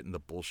absurdity of it and the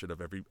bullshit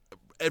of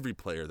every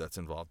player that's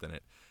involved in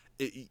it.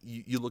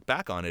 You look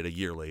back on it a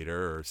year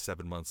later or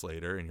 7 months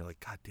later, and you're like,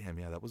 God damn,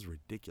 yeah, that was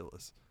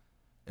ridiculous.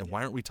 And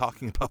why aren't we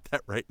talking about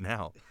that right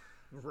now?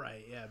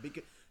 Right, yeah,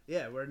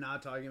 Yeah, we're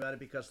not talking about it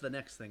because the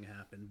next thing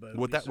happened, but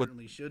What we that- what-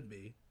 certainly should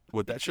be.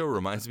 What that show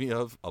reminds me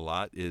of a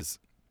lot is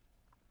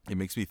it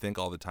makes me think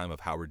all the time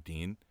of Howard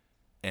Dean.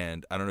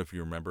 And I don't know if you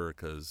remember,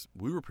 because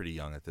we were pretty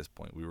young at this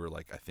point. We were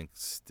like, I think,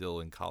 still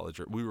in college,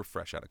 or we were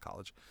fresh out of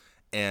college.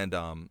 And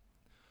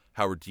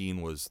Howard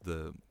Dean was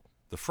the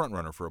front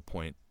runner for a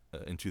point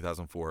in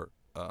 2004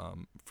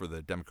 for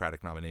the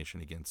Democratic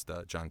nomination against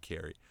John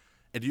Kerry.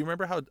 And do you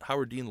remember how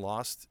Howard Dean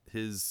lost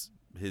his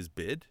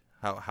bid?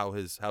 How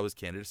his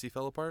candidacy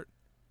fell apart?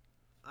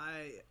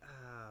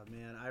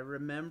 Man, I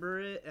remember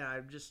it, and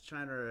I'm just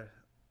trying to,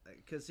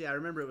 because I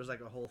remember it was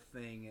like a whole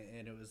thing,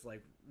 and it was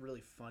like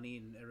really funny,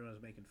 and everyone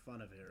was making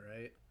fun of it,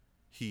 right?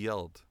 He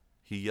yelled.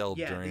 He yelled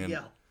Yeah, during. the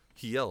yell.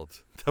 He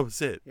yelled. That was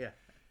it. Yeah,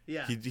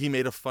 yeah, He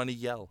made a funny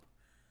yell.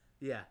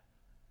 yeah,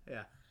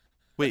 yeah.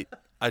 Wait,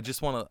 I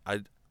just want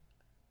to.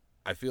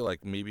 I feel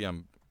like maybe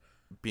I'm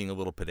being a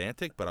little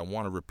pedantic, but I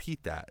want to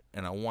repeat that,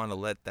 and I want to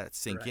let that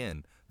sink Right.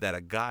 in. That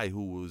a guy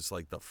who was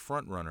like the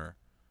front runner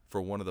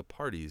for one of the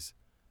parties,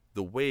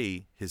 the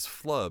way his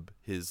flub,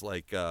 his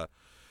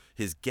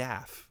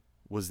gaff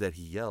was that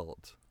he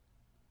yelled.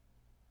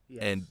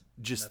 Yes. And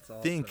just That's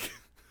also- think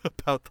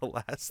about the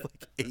last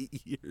like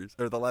 8 years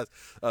or the last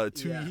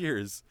 2 Yeah.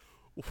 years.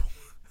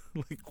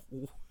 Like,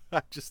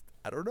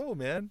 I don't know,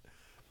 man.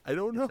 I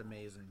don't know. It's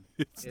amazing.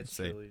 It's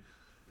insane.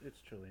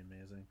 It's truly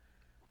amazing.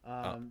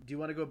 Do you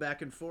want to go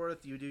back and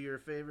forth? You do your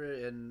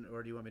favorite,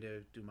 or do you want me to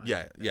do mine?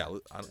 Yeah.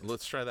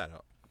 Let's try that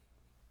out.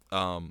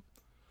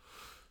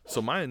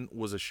 So mine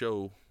was a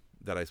show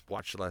that I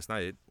watched last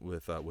night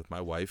with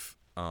my wife.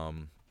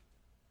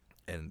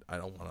 And I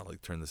don't want to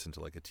like turn this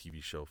into like a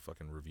TV show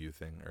fucking review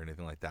thing or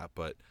anything like that,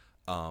 but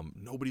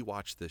nobody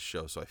watched this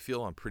show, so I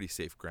feel on pretty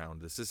safe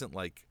ground. This isn't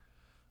like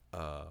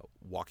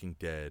Walking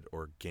Dead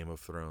or Game of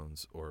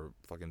Thrones or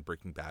fucking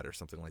Breaking Bad or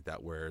something like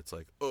that, where it's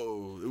like,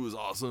 oh, it was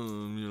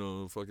awesome, you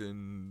know,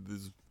 fucking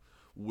this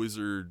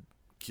wizard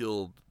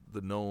killed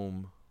the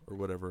gnome or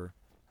whatever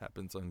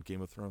happens on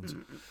Game of Thrones.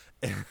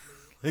 And,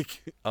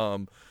 like,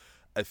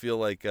 I feel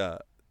like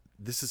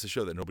this is a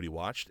show that nobody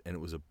watched, and it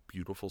was a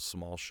beautiful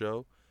small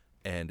show,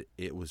 and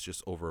it was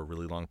just over a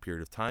really long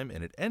period of time,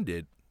 and it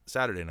ended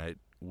Saturday night.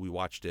 We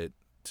watched it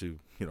to,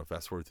 you know,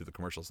 fast forward through the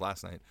commercials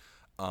last night.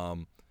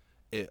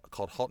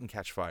 Called *Halt and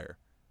Catch Fire*,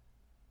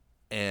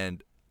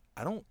 and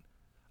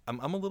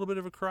I'm a little bit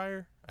of a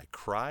crier. I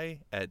cry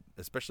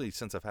especially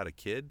since I've had a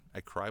kid.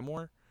 I cry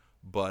more,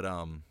 but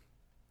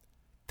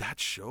that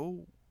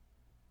show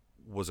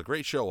was a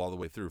great show all the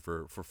way through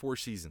for 4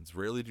 seasons.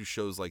 Rarely do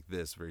shows like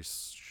this, very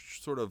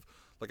sort of,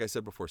 like I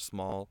said before,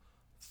 small,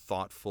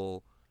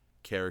 thoughtful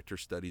character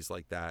studies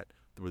like that,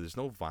 where there's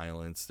no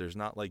violence. There's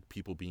not like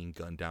people being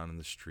gunned down in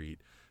the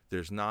street.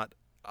 There's not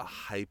a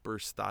hyper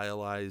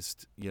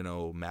stylized, you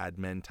know, Mad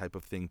Men type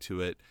of thing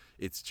to it.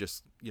 It's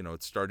just, you know,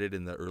 it started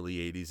in the early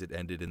 80s. It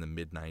ended in the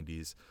mid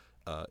 90s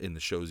in the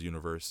show's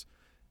universe.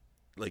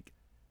 Like,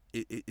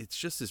 it's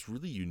just this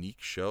really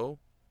unique show.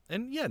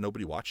 And yeah,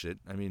 nobody watched it.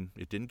 I mean,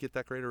 it didn't get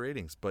that great of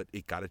ratings, but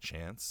it got a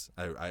chance.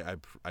 I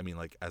mean,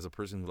 like, as a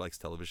person who likes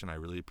television, I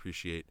really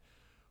appreciate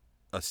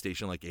a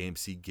station like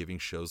AMC giving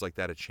shows like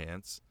that a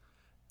chance.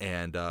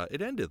 And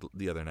it ended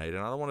the other night, and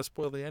I don't want to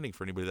spoil the ending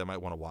for anybody that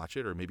might want to watch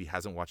it, or maybe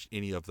hasn't watched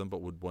any of them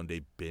but would one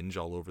day binge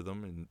all over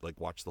them and like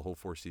watch the whole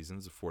 4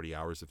 seasons of 40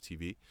 hours of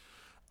TV.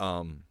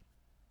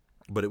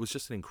 But it was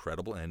just an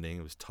incredible ending.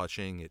 It was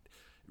touching. It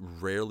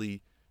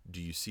rarely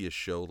do you see a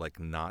show like,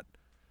 not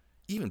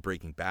even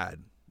Breaking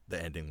Bad.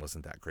 The ending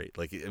wasn't that great.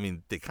 Like, I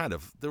mean,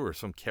 there were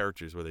some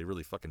characters where they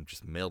really fucking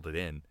just mailed it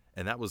in,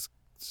 and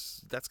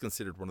that's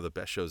considered one of the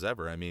best shows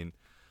ever. I mean,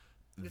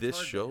 this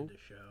hard to show, end a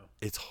show.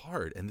 it's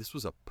hard, and this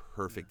was a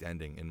perfect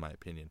ending in my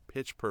opinion.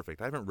 Pitch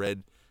perfect. I haven't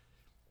read,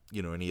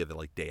 you know, any of the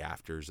like day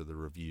afters or the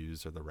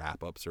reviews or the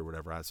wrap ups or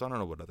whatever, so I don't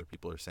know what other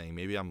people are saying.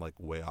 Maybe I'm like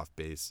way off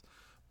base,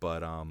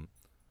 but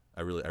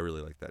I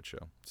really like that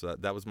show. So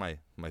that was my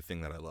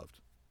thing that I loved.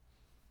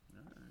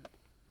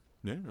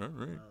 Yeah, all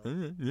right.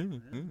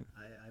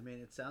 I mean,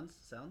 it sounds.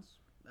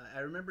 I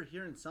remember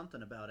hearing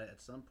something about it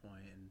at some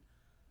point, and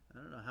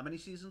I don't know how many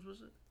seasons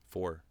was it.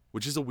 4,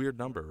 which is a weird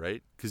number,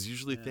 right? Because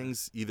usually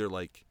things either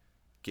like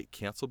get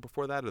canceled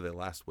before that or they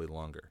last way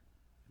longer.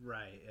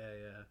 Right.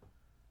 Yeah.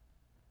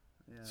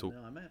 So-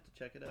 No, I might have to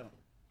check it out.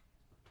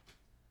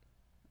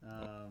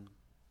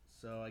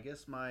 So I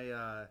guess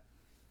my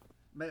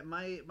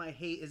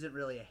hate isn't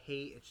really a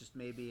hate. It's just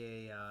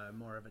maybe a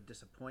more of a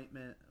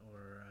disappointment,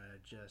 or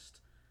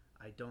just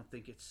I don't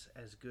think it's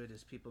as good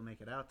as people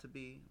make it out to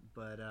be.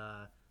 But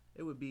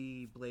it would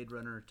be Blade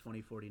Runner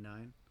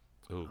 2049.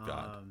 Oh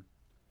God,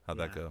 how'd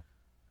that go?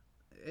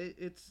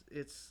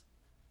 It's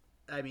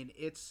I mean,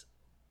 it's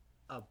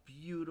a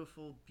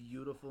beautiful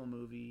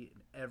movie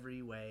in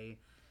every way,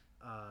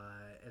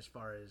 as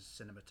far as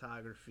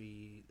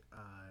cinematography,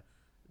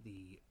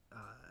 the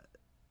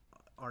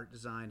art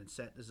design and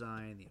set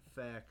design, the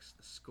effects,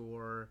 the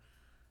score,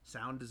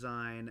 sound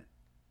design,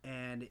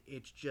 and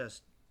it's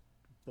just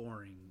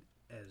boring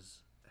as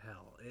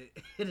hell.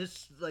 It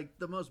is like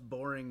the most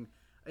boring.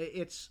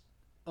 It's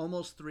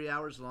almost 3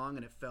 hours long,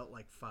 and it felt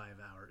like 5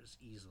 hours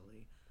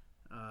easily.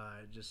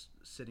 Just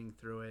sitting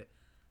through it.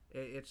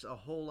 It's a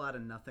whole lot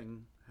of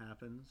nothing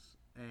happens,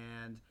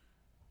 and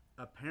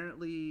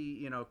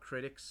apparently,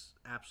 critics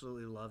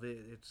absolutely love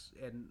it.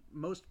 And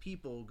most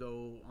people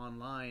go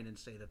online and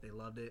say that they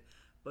loved it,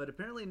 but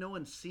apparently no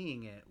one's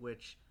seeing it,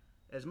 which,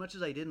 as much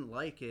as I didn't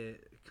like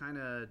it, kind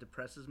of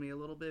depresses me a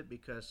little bit,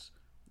 because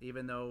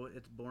even though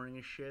it's boring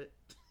as shit,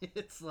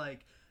 it's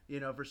like,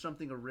 for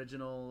something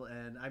original,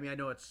 and I mean, I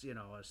know it's,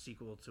 a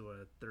sequel to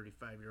a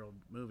 35-year-old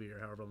movie or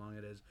however long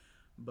it is,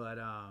 but,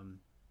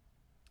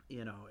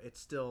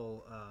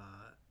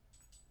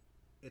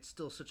 it's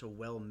still such a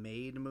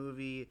well-made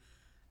movie,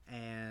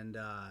 and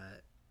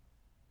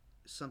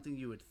something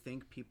you would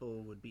think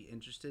people would be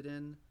interested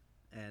in,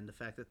 and the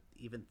fact that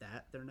even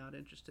that they're not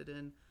interested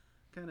in,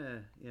 kind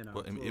of,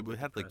 Well, I mean, it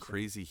had like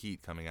crazy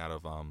heat coming out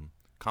of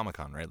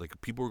Comic-Con, right? Like,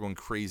 people were going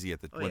crazy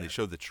when they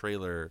showed the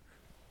trailer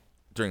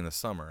during the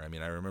summer. I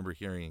mean, I remember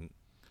hearing,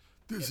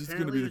 this is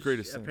going to be the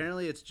greatest thing.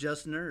 Apparently it's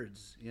just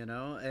nerds,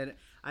 and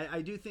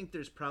I do think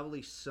there's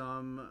probably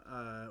some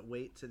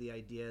weight to the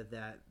idea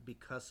that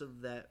because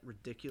of that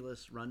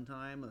ridiculous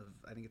runtime of,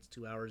 I think it's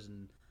 2 hours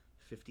and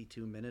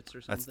 52 minutes or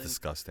something. That's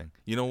disgusting.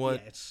 You know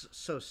what? Yeah, it's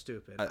so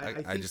stupid.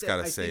 I just got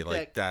to say,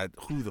 like, that,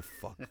 who the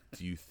fuck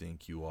do you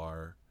think you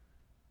are?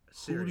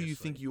 Seriously. Who do you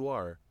think you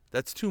are?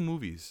 That's 2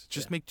 movies.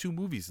 Just make 2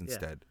 movies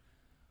instead.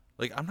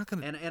 Like, I'm not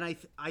going to... And I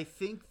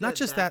think that... Not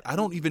just that, I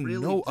don't even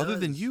really know, other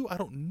than you, I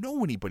don't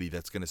know anybody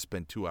that's going to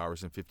spend 2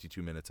 hours and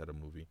 52 minutes at a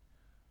movie.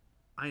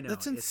 I know.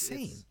 That's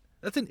insane.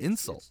 That's an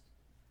insult.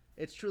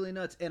 It's truly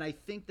nuts. And I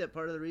think that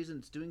part of the reason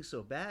it's doing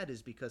so bad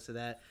is because of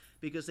that,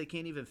 because they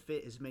can't even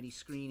fit as many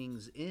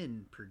screenings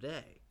in per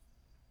day.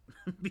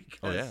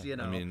 Because,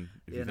 I mean,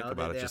 if you think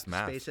about it, they just have to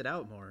math. space it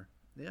out more.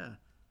 Yeah.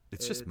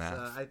 It's just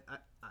math.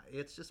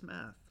 It's just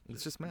math.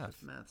 It's just math.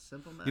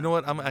 Simple math. You know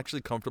what? I'm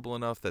actually comfortable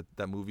enough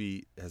that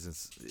movie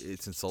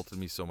it's insulted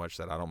me so much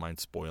that I don't mind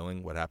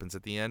spoiling what happens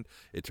at the end.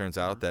 It turns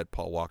out that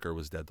Paul Walker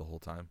was dead the whole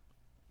time.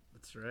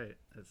 That's right.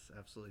 That's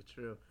absolutely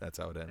true. That's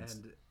how it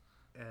ends.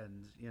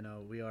 And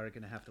we are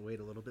going to have to wait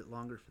a little bit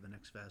longer for the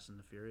next Fast and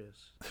the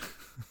Furious.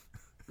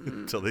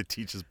 Until they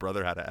teach his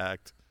brother how to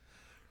act.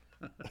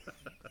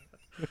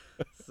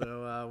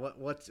 So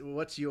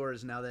what's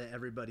yours now that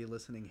everybody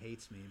listening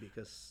hates me?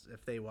 Because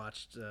if they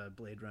watched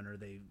Blade Runner,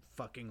 they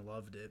fucking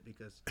loved it,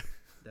 because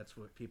that's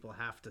what people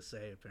have to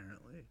say,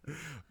 apparently.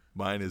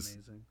 Mine is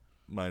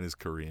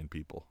Korean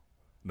people.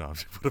 No,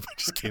 what if I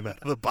just came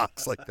out of the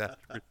box like that?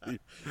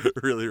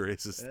 Really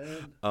racist.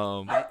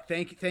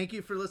 Thank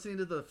you for listening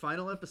to the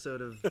final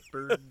episode of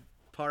Bird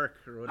Park,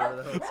 or whatever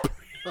the hell it's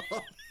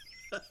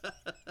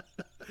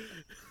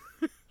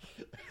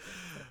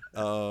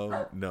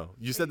called. No.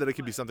 You said that it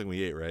could be something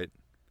we ate, right?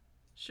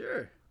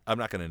 Sure. I'm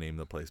not going to name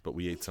the place, but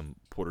we ate some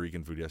Puerto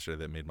Rican food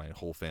yesterday that made my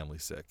whole family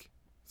sick.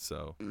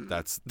 So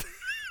that's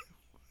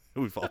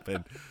we've all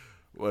been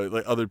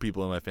like other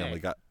people in my family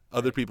got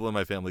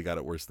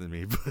it worse than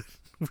me, but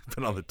we've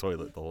been on the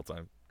toilet the whole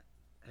time.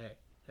 Hey.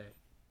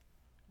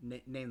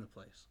 Name the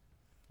place.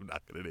 I'm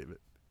not going to name it.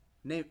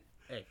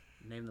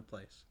 Name the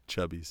place.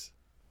 Chubby's.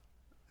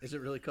 Is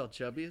it really called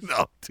Chubby's?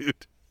 No, dude.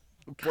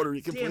 Puerto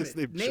Rican place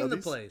named Name Chubby's? the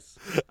place.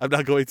 I'm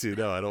not going to.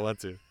 No, I don't want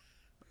to.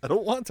 I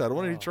don't want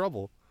any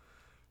trouble.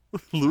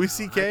 Louis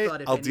C.K.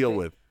 I'll deal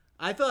with.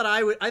 I thought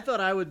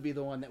I would be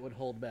the one that would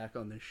hold back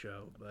on this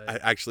show, but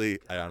I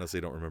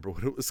honestly don't remember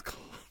what it was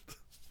called.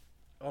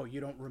 Oh,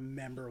 you don't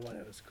remember what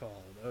it was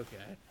called?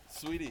 Okay.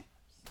 Sweetie.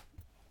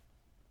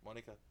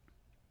 Monica.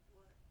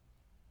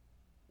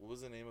 What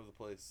was the name of the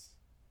place?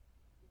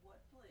 What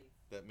place?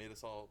 That made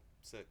us all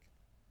sick.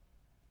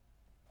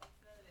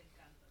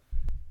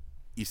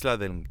 Isla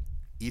del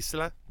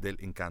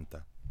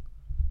Encanta.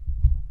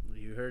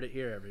 You heard it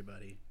here,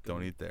 everybody.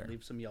 Don't eat there.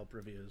 Leave some Yelp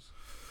reviews.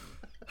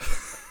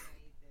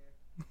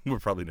 We're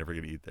probably never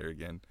going to eat there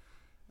again.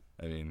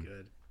 I mean,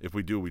 Good. If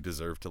we do, we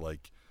deserve to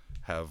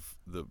have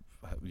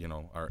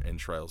our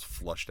entrails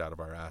flushed out of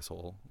our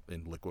asshole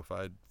in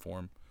liquefied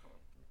form.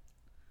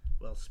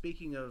 Well,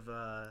 speaking of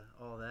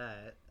all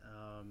that,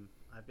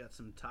 I've got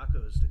some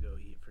tacos to go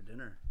eat for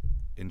dinner.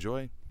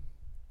 Enjoy.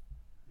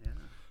 Yeah.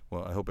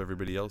 Well, I hope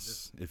everybody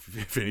else,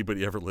 if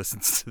anybody ever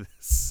listens to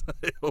this,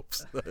 I hope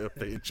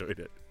they enjoyed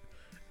it.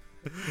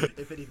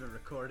 If it even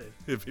recorded.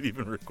 If it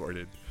even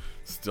recorded.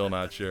 Still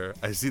not sure.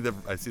 I see the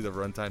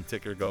runtime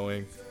ticker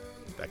going.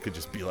 That could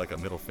just be like a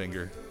middle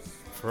finger,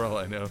 for all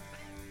I know.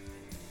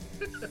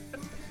 You're gonna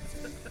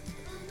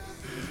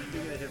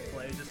hit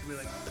play, just be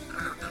like.